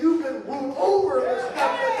that you can rule over the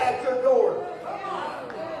stuff that's at your door.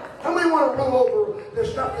 How many want to rule over the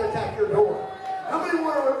stuff that's at your door? How many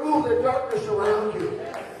want to remove the darkness around you?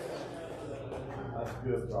 That's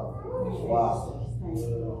good, prophet. Wow.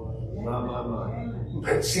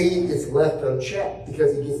 My. And see, it's left unchecked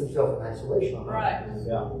because he gets himself in isolation. Right.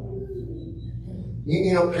 Yeah.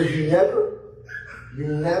 You know, because you never,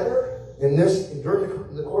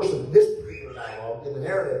 during the course of this particular dialogue, in the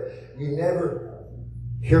narrative, you never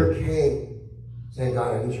hear Cain saying,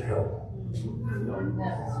 God, I need your help.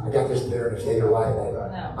 I got this bitterness in your life.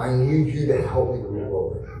 I need you to help me to move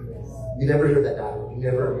over. You never hear that dialogue. You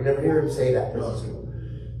never hear him say that.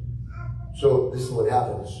 So this is what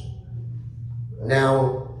happens.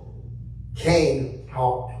 Now, Cain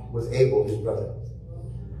talked with Abel, his brother.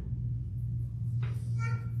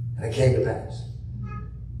 And it came to pass,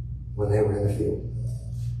 when they were in the field,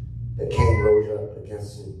 that Cain rose up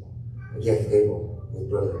against Abel, his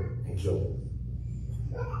brother, and killed him.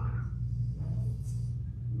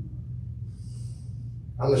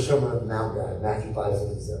 I'm the Sermon of the Mount guy, Matthew 5, 6,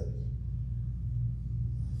 and 7.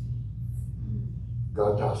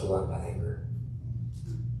 God talks a lot about anger.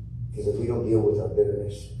 Because if we don't deal with our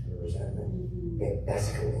bitterness and resentment, it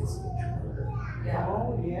escalates into murder. Yeah.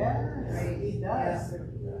 Oh, yeah. He does.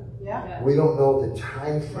 Yeah. We don't know the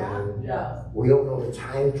time frame. Yeah. We don't know the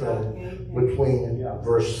time frame between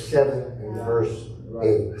verse 7 and verse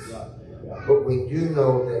 8. But we do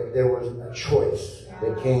know that there was a choice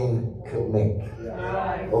that Cain could make.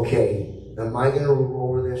 Okay, am I going to rule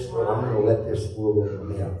over this, or I'm going to let this rule over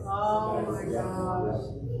me? Oh my gosh.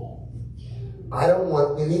 I don't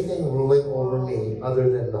want anything ruling over me other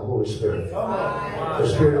than the Holy Spirit. The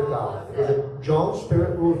Spirit of God. Because if John's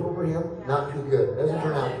Spirit rules over him, not too good. It doesn't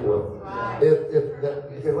turn out too well.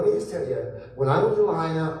 Because let me just tell you, when I was in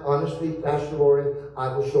Lahaina, honestly, Pastor Lori,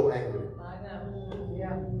 I was so angry.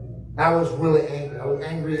 I was really angry. I was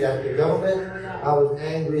angry at the government. I was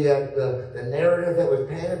angry at the narrative that was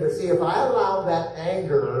painted. But see, if I allowed that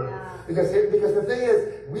anger, because the thing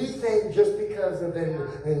is, we think just because of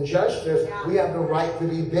injustice, we have the right to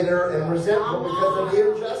be bitter and resentful because of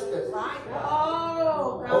the injustice.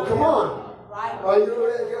 Oh, come on.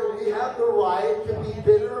 We have the right to be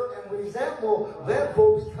bitter and resentful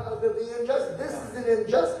because of the injustice. This is an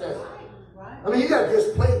injustice. I mean, you got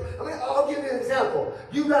displaced. I mean, I'll give you an example.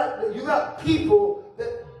 You got people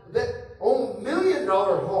that own $1 million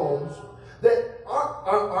homes that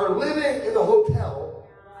are living in a hotel,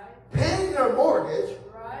 paying their mortgage,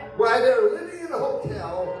 while they're living in a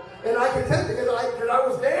hotel. And I can tell you because I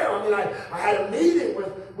was there. I mean, I had a meeting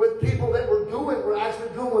with people that were actually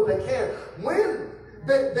doing what they can. When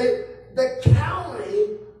the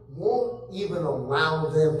county won't even allow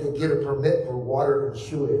them to get a permit for water and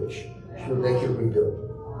sewage so they can rebuild.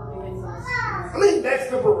 I mean, that's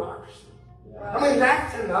the bureaucracy. I mean,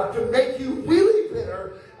 that's enough to make you really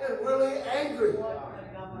bitter and really angry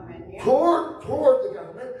toward the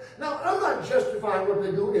government. Now, I'm not justifying what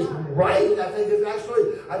they do is right. I think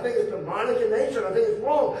it's demonic in nature. I think it's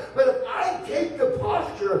wrong. But if I take the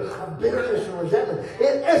posture of bitterness and resentment,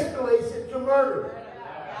 it escalates into murder.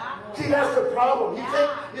 See, that's the problem. You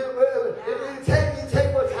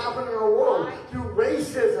take what's happening in our world through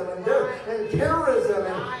racism and terrorism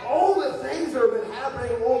and all the things that have been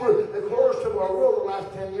happening over the course of our world the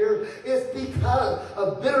last 10 years. It's because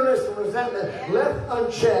of bitterness and resentment left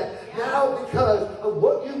unchecked. Now, because of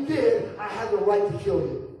what you did, I have the right to kill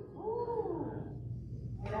you.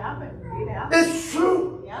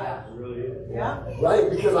 Yeah. Right?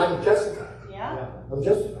 Because I'm justified. Yeah. I'm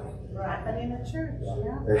justified. Happening in the church.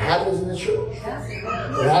 Yeah. It happens in the church. Yeah.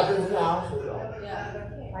 It happens in the house of God.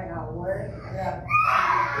 Like a word. Yeah.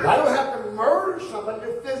 And I don't have to murder somebody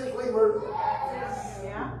to physically murder them.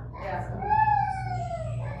 Yeah. Yeah.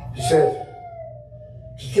 He says,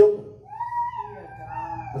 he killed them.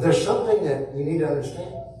 But there's something that you need to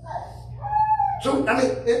understand. So, I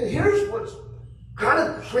mean, and here's what's kind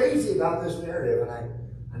of crazy about this narrative, and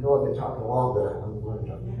I know I've been talking long, but I'm going to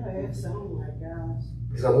talk. Yeah, it's oh my gosh.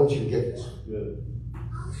 Because I want you to get this. Good.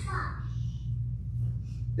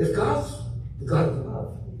 If God's the God of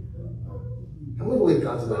love, and we believe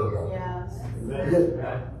God's the God of love. Yes. Because,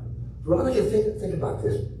 Veronica, think about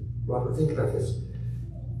this. Robert, think about this.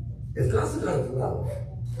 If God's the God of love,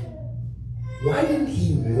 why didn't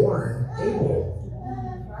he warn Abel?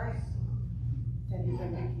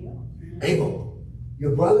 Abel,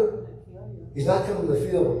 your brother, he's not coming to the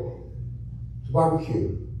field to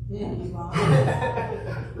barbecue. He's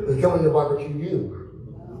coming to barbecue you.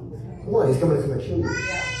 Come on, he's coming to come and kill you.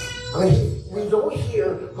 I mean, we don't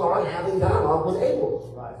hear God having dialogue with Abel.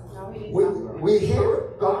 We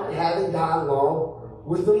hear God having dialogue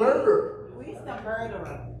with the murderer. Who's the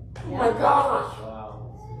murderer? Oh my gosh.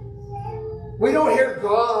 We don't hear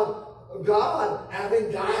God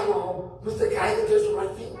having dialogue with the guy that does the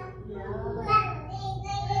right thing.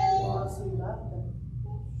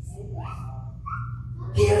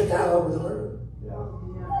 He had a dialogue with the murderer.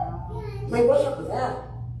 I mean, what's up with that?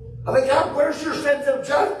 I mean, God, where's your sense of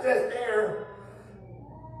justice there?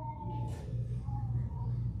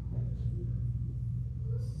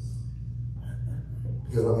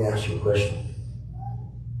 Because let me ask you a question.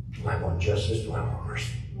 Do I want justice? Do I want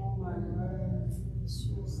mercy?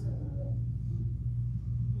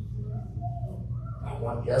 I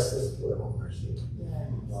want justice. Do I want mercy?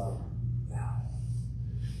 Yeah.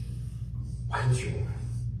 Why did you?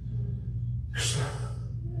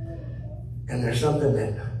 And there's something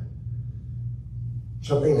that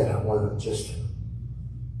I want to just,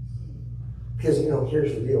 because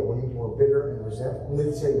here's the deal. When we're bitter and resentful, let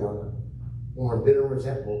me tell you now, when we're bitter and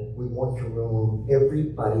resentful, we want to remove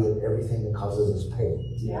everybody and everything that causes us pain.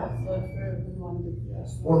 Yeah. I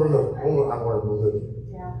want to remove it.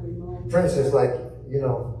 Yeah. For instance, like,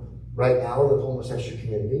 right now, the homosexual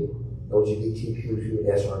community, LGBTQ,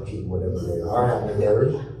 SRT, whatever they are, having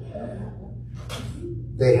marriage.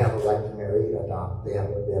 They have a right to marry, adopt. They have a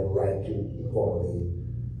right to equality.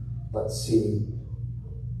 But see,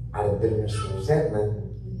 out of bitterness and resentment,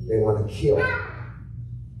 they want to kill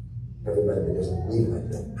everybody that doesn't believe like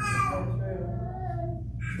that.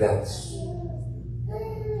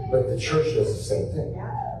 But the church does the same thing.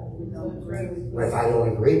 But if I don't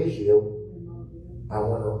agree with you, I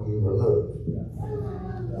want you removed.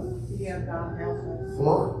 Come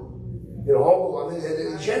on.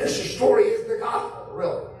 The Genesis story is the gospel,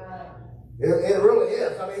 really. It really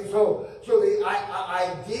is. I mean, so the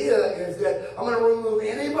idea is that I'm going to remove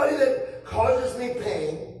anybody that causes me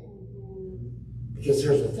pain. Because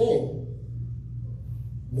here's the thing.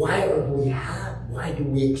 Why do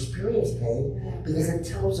we experience pain? Because it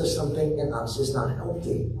tells us something in us is not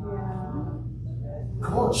healthy.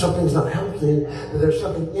 Come on, something's not healthy. There's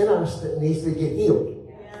something in us that needs to get healed.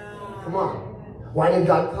 Come on. Why did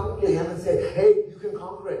God come to him and say, hey, you can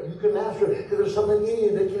conquer it, you can master it, because there's something in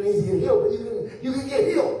you that needs to get healed, but you can get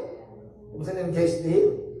healed. It was an invitation to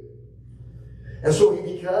heal. And so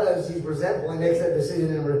because he's resentful, he makes that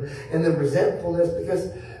decision in the resentfulness,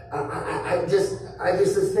 because I just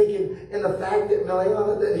was thinking in the fact that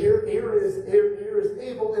that here is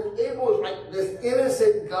Abel, and Abel is like this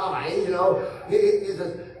innocent guy,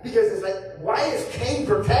 because it's like, why is Cain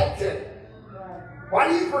protected? Why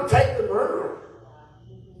do you protect the murderer?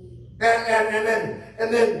 And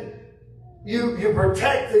then you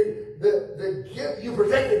protect you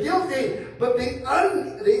protect the guilty, but the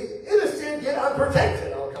innocent get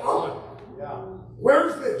unprotected. Oh, come on. Yeah.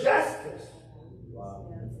 Where's the justice? Wow.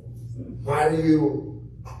 Why are you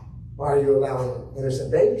allowing innocent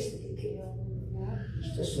babies to get killed?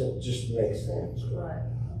 It just makes sense. Right?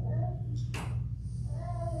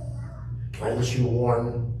 Why didn't you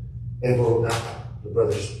warn Abel about the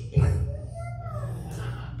brother's plan?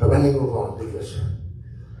 But let me move on, because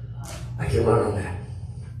I can run on that.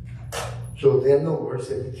 So then the Lord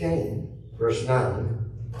said to Cain, verse 9,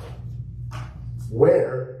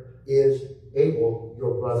 where is Abel,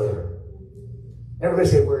 your brother? Everybody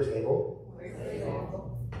say, where's Abel? Where's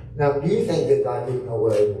Abel? Now, do you think that God didn't know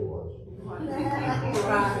where Abel was?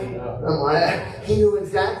 He knew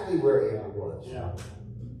exactly where Abel was.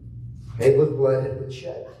 Abel's blood had been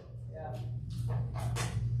shed.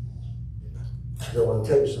 I want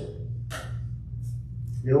to tell you something.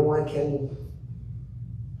 You know why Cain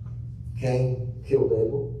killed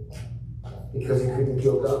Abel? Because he couldn't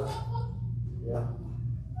kill God. Yeah.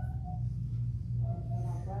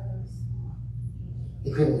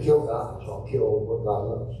 He couldn't kill God, so I'll kill what God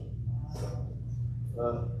loves.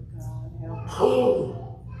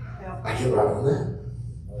 I get right on that.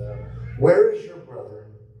 Where is your brother?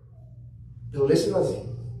 So listen.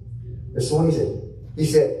 This is what he said. He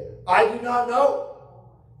said, I do not know.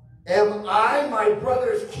 Am I my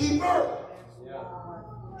brother's keeper? Yeah.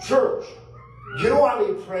 Church, you know why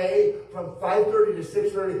we pray from 5:30 to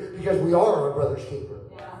 6:30? Because we are our brother's keeper.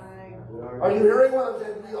 Are you hearing what I'm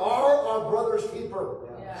saying? We are our brother's keeper.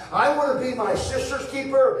 Yeah. I want to be my sister's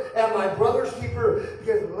keeper and my brother's keeper.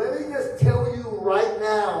 Because let me just tell you right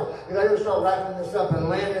now, because I'm going to start wrapping this up and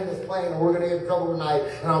landing this plane, and we're going to get in trouble tonight.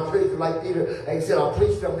 And I'll preach like Peter. Like I said, I'll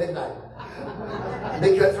preach till midnight.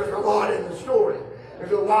 Because there's a lot in the story.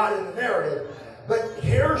 There's a lot in the narrative. But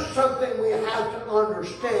here's something we have to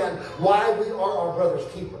understand why we are our brother's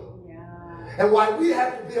keeper. And why we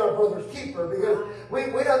have to be our brother's keeper, because we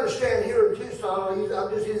understand here in Tucson, I'm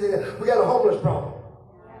just using it, we got a homeless problem.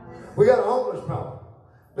 We got a homeless problem.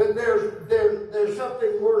 But there's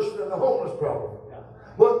something worse than the homeless problem.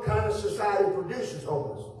 What kind of society produces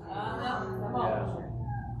homeless?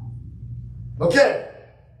 Okay.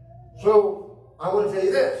 So I want to tell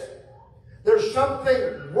you this. There's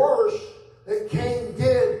something worse that Cain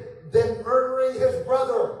did than murdering his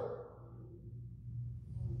brother.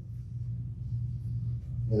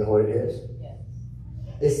 You know what it is? Yes.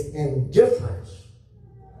 It's indifference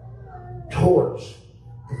towards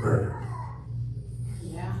the murder.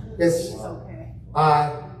 Yeah. It's okay.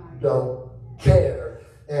 I don't care.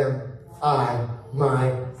 Am I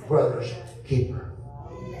my brother's keeper?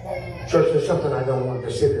 Church, there's something I don't want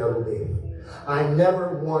the Citadel to be. I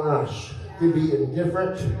never want us to be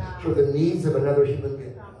indifferent for the needs of another human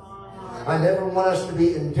being. I never want us to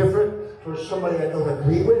be indifferent for somebody I don't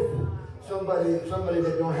agree with. Somebody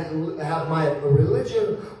that don't have my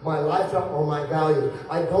religion, my lifestyle, or my values.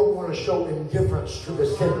 I don't want to show indifference to the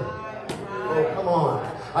sinner. Oh, come on.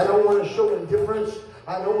 I don't want to show indifference.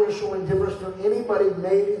 I don't want to show indifference to anybody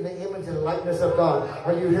made in the image and likeness of God.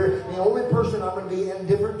 Are you here? The only person I'm going to be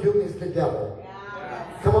indifferent to is the devil.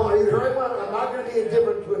 Come on, are you hearing what? I'm not going to be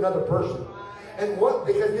indifferent to another person. And what?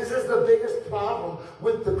 Because this is the biggest problem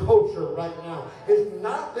with the culture right now. It's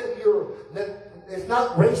not it's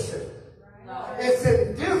not racism. It's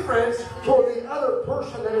indifference toward the other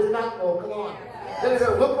person that is not, oh, come on, that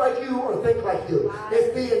doesn't look like you or think like you.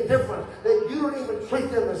 It's the indifference that you don't even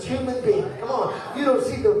treat them as human beings. Come on, you don't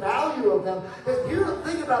see the value of them. Because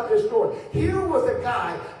think about this story. Here was a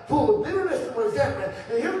guy full of bitterness and resentment,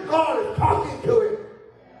 and here God is talking to him,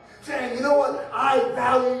 saying, you know what? I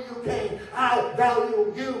value you, Cain. I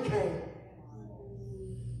value you, Cain.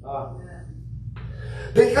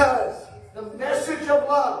 Because the message of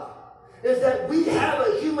love is that we have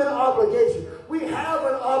a human obligation. We have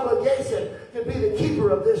an obligation to be the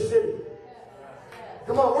keeper of this city.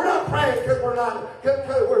 Come on, we're not praying because we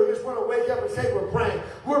just want to wake up and say we're praying.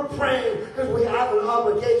 We're praying because we have an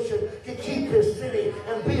obligation to keep this city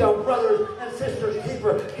and be our brothers and sisters'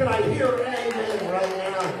 keeper. Can I hear an amen right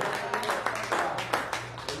now?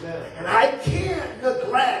 Amen. And I can't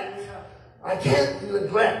neglect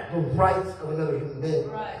the rights of another human being.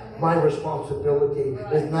 Right. My responsibility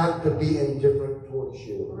is not to be indifferent towards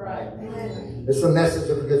you. Right. It's the message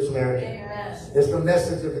of the Good Samaritan. Amen. It's the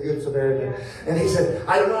message of the Good Samaritan. And he said,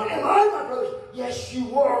 I don't know, am I my brother's? Yes,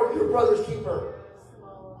 you are your brother's keeper.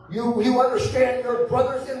 You understand your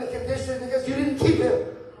brother's in the condition because you didn't keep him.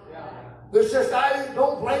 The society,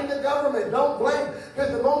 don't blame the government. Don't blame,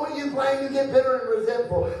 because the moment you blame, you get bitter and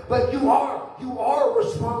resentful. But you are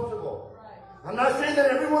responsible. I'm not saying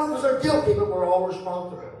that every one of us are guilty, but we're all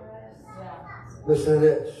responsible. Listen to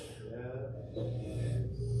this.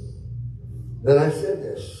 Then I said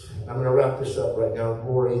this. I'm going to wrap this up right now.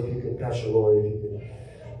 Lori, if you could, Pastor Lori,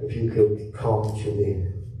 if you could come to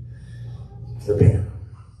the piano.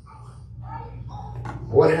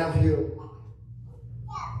 What have you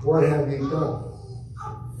done?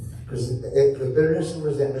 Because the bitterness and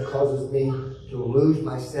resentment causes me to lose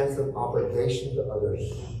my sense of obligation to others.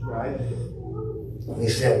 Right? And he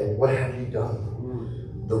said, what have you done?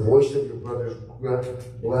 The voice of your brother's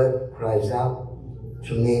blood cries out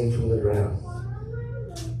to me from the ground.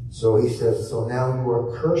 So he says, so now you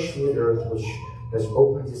are cursed from the earth, which has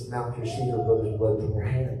opened its mouth to receive your brother's blood from your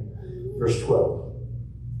hand. Verse 12.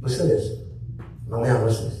 Listen to this. Now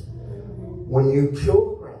listen to this. When you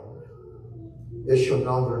kill the ground, it shall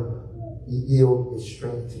no longer yield its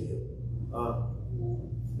strength to you.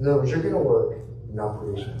 In other words, you're going to work, not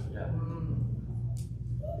produce.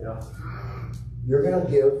 You're going to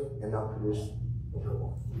give and not produce a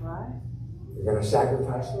reward. Right. You're going to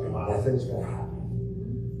sacrifice and nothing's going to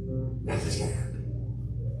happen. Nothing's going to happen.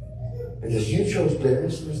 Because you chose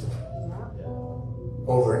bitterness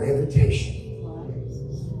over an invitation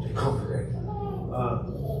to conquer it.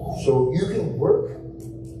 So you can work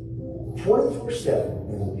 24/7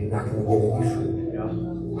 and you're not going to get any fruit.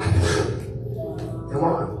 Come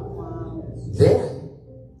on. Then,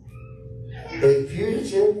 a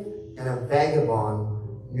fugitive and a vagabond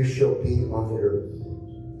you shall be on the earth.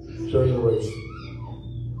 So in other words,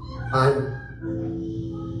 I'm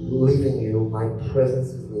leaving you, my presence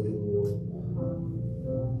is leaving you.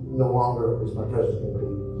 No longer is my presence going to be.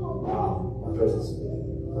 My presence is leaving you.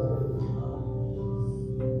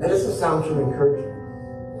 That doesn't sound too encouraging.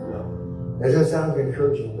 That doesn't sound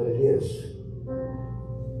encouraging, but it is.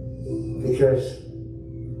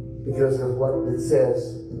 Because of what it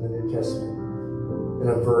says in the New Testament, in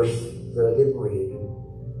a verse that I didn't read,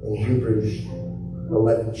 in Hebrews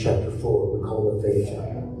 11, chapter 4, we call it the faith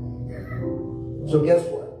chapter. So guess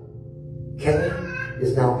what? Cain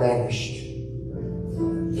is now vanished.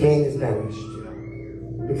 Cain is vanished.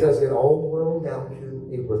 Because it all boiled down to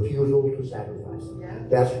a refusal to sacrifice.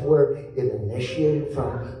 That's where it initiated from,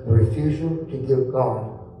 the refusal to give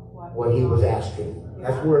God what he was asking.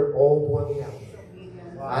 That's where it all boiled down.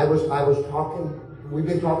 I was talking, we've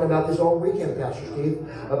been talking about this all weekend, Pastor Steve,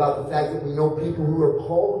 about the fact that we know people who are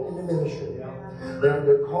called into ministry.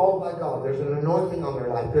 They're called by God. There's an anointing on their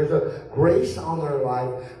life. There's a grace on their life.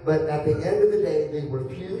 But at the end of the day, they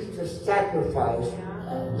refuse to sacrifice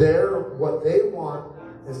what they want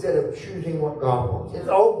instead of choosing what God wants. It's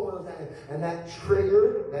all boiled down. And that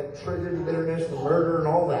triggered the bitterness, the murder, and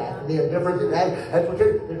all that. And the indifference and that's what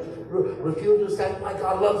refusal to sacrifice.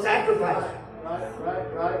 God loves sacrifice.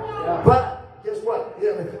 Right. Yeah. But guess what?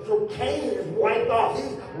 So Cain is wiped off.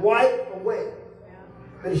 He's wiped away.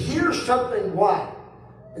 But here's something why.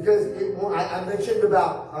 Because I mentioned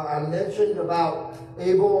about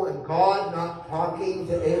Abel and God not talking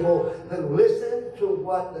to Abel. But listen to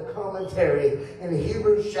what the commentary in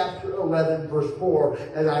Hebrews chapter 11 verse 4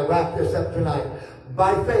 as I wrap this up tonight.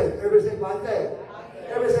 By faith. Everybody say by faith.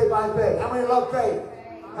 Everybody say by faith. How many love faith?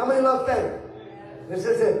 How many love faith? This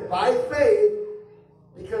is it. By faith.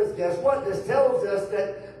 Because guess what? This tells us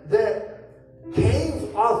that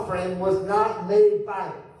Cain's offering was not made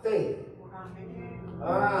by faith.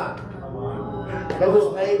 It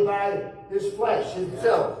was made by his flesh,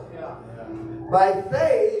 himself. By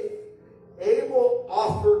faith, Abel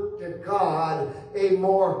offered to God a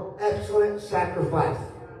more excellent sacrifice.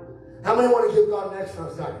 How many want to give God an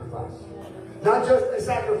excellent sacrifice? Not just a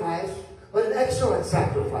sacrifice, but an excellent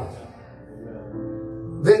sacrifice.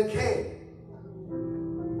 Then Cain.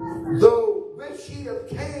 Though which he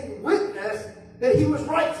obtained witness that he was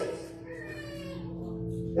righteous.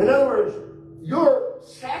 In other words, your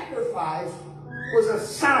sacrifice was a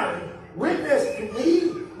sign, witness to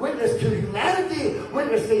me, witness to humanity,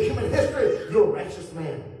 witness to human history. You're a righteous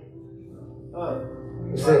man.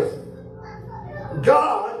 It says,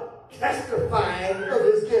 God testifying of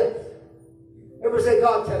his gift. Everybody say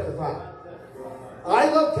God testifying. I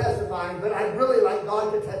love testifying, but I'd really like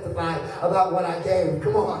God to testify about what I gave.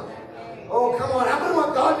 Come on. Oh, come on. How many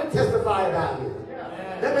want God to testify about you?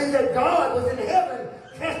 That means that God was in heaven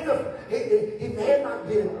testifying. He may have not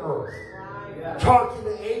been on earth talking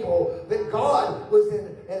to Abel, but God was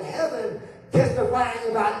in heaven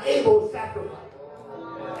testifying about Abel's sacrifice.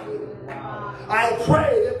 I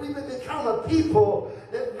pray that we would become a people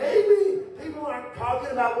that maybe people aren't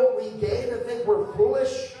talking about what we gave and think we're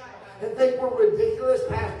foolish and think we're ridiculous,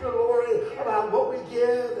 Pastor Lori, about what we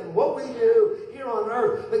give and what we do here on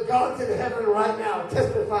earth. But God's in heaven right now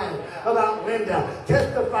testifying about Linda,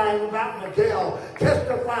 testifying about Miguel,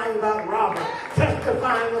 testifying about Robert,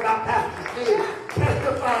 testifying about Pastor Steve,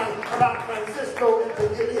 testifying about Francisco and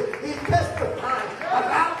Virginia. He's testifying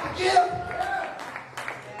about the gift.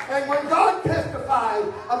 And when God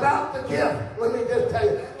testifies about the gift, let me just tell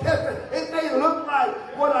you, it may look like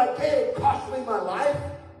what I gave cost me my life.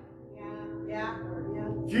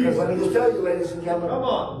 Because let me just tell you, ladies and gentlemen,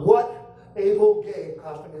 what Abel gave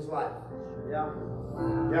cost him his life.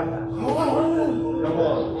 Come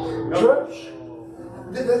on. Church,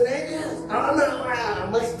 the thing is, I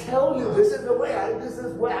must tell you, this is the way, this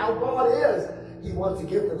is how God is. He wants a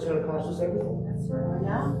gift that's going to cost us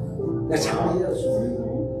everything. That's how he is.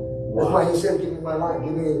 That's why he said, give me my life,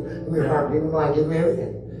 give me your heart, give me my life, give me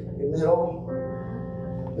everything. Give me it all.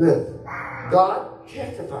 Listen, God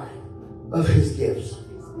testified of his gifts.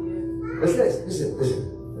 Listen.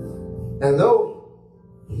 And though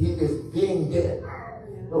he is being dead, I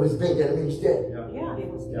mean he's dead. Yeah, he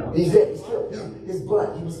was killed. He's dead. He's killed. His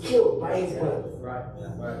blood. He was killed by his blood. Right.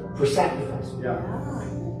 For sacrifice. Yeah.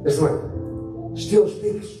 This one still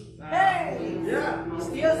speaks. Hey! Yeah. He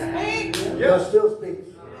still speaks. God still speaks.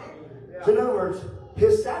 So in other words,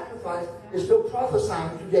 his sacrifice is still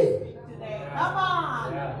prophesying today. Come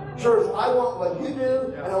on. Church, I want what you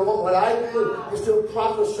do, and I want what I do is still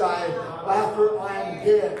prophesying after I am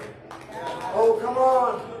dead. Oh, come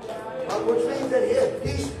on. Which means that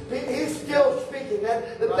he's still speaking.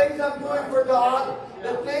 That the things I'm doing for God,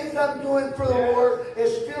 the things I'm doing for the Lord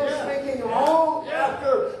is still speaking long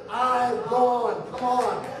after I'm gone. Come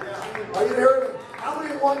on. Are you hearing me? How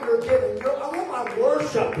many want your giving? I want my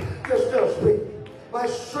worship to still speak. My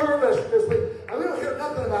service to speak. And we don't hear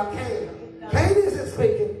nothing about Cain. Cain isn't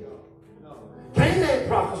speaking. Cain ain't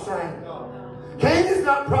prophesying. Cain is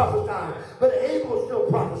not prophesying. But Abel's still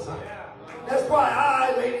prophesying. That's why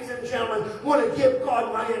I, ladies and gentlemen, want to give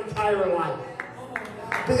God my entire life.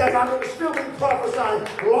 Because I'm going to still be prophesying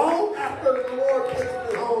long after the Lord takes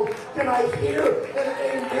me home. Can I hear an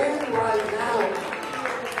amen right now?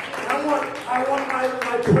 I want my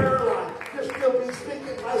prayer life to still be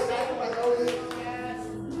speaking my sacrifice.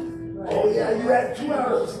 Oh yeah, you had 2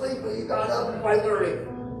 hours of sleep and you got up at 5:30.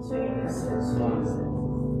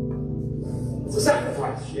 It's a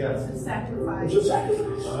sacrifice. Yes. It's a sacrifice. It's a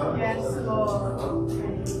sacrifice. Yes, Lord.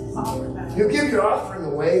 You give your offering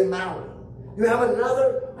away in Maui. You have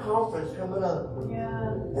another conference coming up.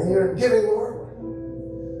 Yeah. And you're giving more.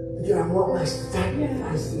 Again, I want my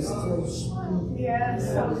sacrifice to still speak. Yes,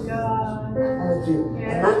 oh God. I want you,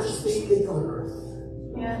 and not just to speak on earth.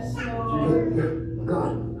 Yes, Lord.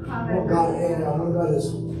 God. Oh God, hey, I want God is.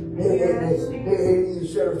 Hey, you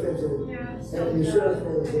seraphims and you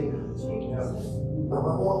seraphims and I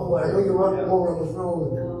know you run over on the throne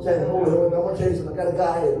saying, hold on, I want to tell you something. I got a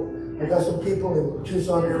guy, I got some people in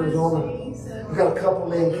Tucson, Arizona. I got a couple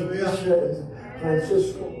named Keisha and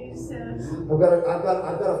Francisco. I've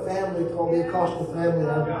got a family called the Acosta family.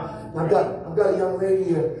 I've got a young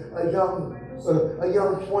lady, a young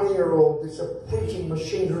 20-year-old that's a preaching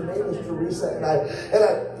machine. Her name is Teresa, and I've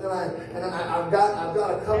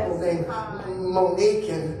got a couple named Monique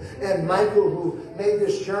and Michael who made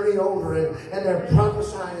this journey over, and they're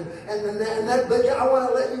prophesying, but I want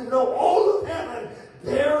to let you know all of heaven,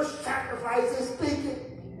 their sacrifice is speaking.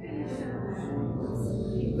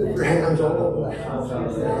 Lift your hands all over the house.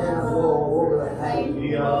 Lift your hands all over the house.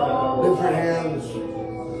 Lift your hands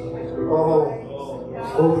all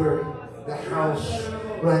over the house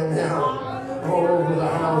right now. All over the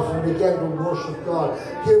house and begin to worship God.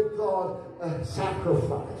 Give God a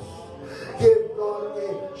sacrifice. Give God a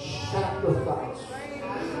sacrifice.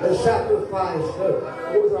 A sacrifice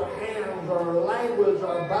with our hands, our language,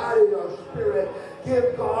 our body, our spirit.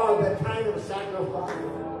 Give God that kind of sacrifice.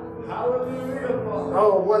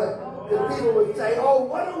 Oh, the people would say, oh,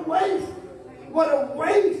 what a waste. What a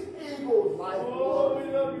waste Eagle's life was. Oh, we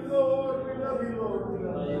love you, Lord. We love you, Lord.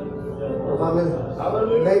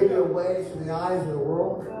 Maybe a waste in the eyes of the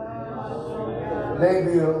world.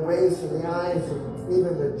 Maybe a waste in the eyes of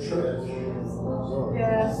even the church.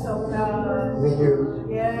 Yes, oh God. I mean,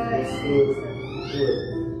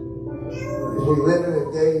 we live in a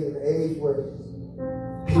day and age where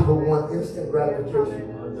people want instant gratification.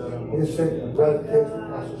 Instant gratification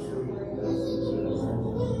passes through.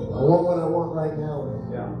 I want what I want right now.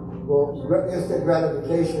 Well, instant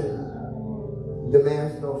gratification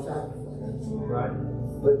demands no sacrifice. Right.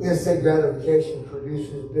 But instant gratification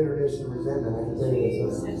produces bitterness and resentment. I can tell you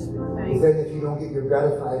this. Then if you don't get your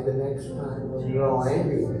gratified the next time, you're all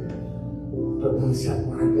angry. But when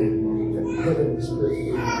heaven is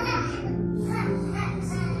spiritual.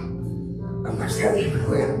 I'm not telling you,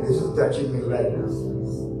 this is touching me right now.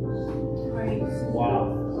 Wow.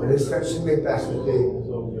 And it's touching me, Pastor Dave.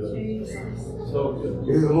 So good. So good.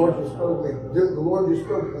 The Lord just spoke to me. The Lord just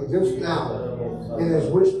spoke to me just now. In his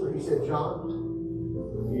whisper, he said, John,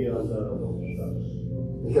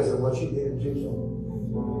 because of what you did in Tucson,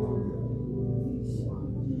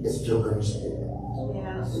 it's still going to stay there.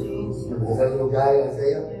 Remember that little guy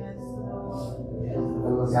Isaiah? That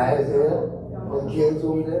little guy Isaiah? The kids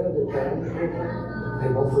over there, they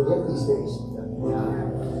won't forget these days.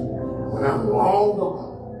 When I'm long gone,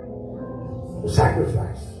 the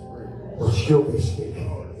sacrifice will still be speaking.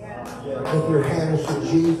 Lift your hands to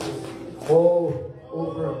Jesus all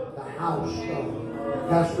over the house.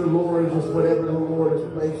 Pastor Lord, just whatever the Lord has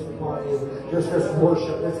placed upon you, just let's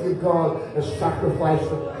worship. Let's give God a sacrifice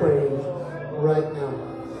of praise right now.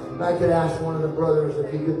 If I could ask one of the brothers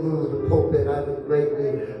if he could move the pulpit, I would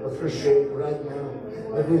greatly appreciate it. appreciate right now.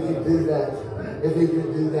 If we could do that. If we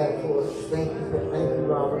could do that for us. Thank you,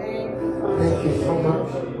 Robert. Thank you so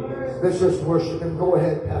much. Let's just worship Him. Go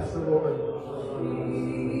ahead, Pastor Lauren.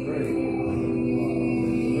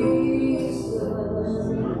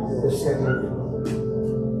 Just sing it.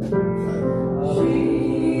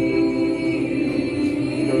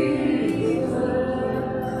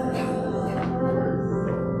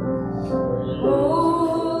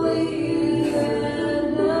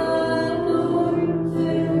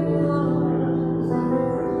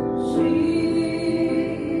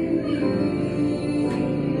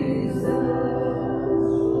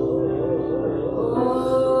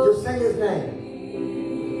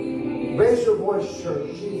 Raise your voice,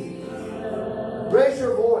 church. Jesus. Raise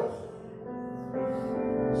your voice.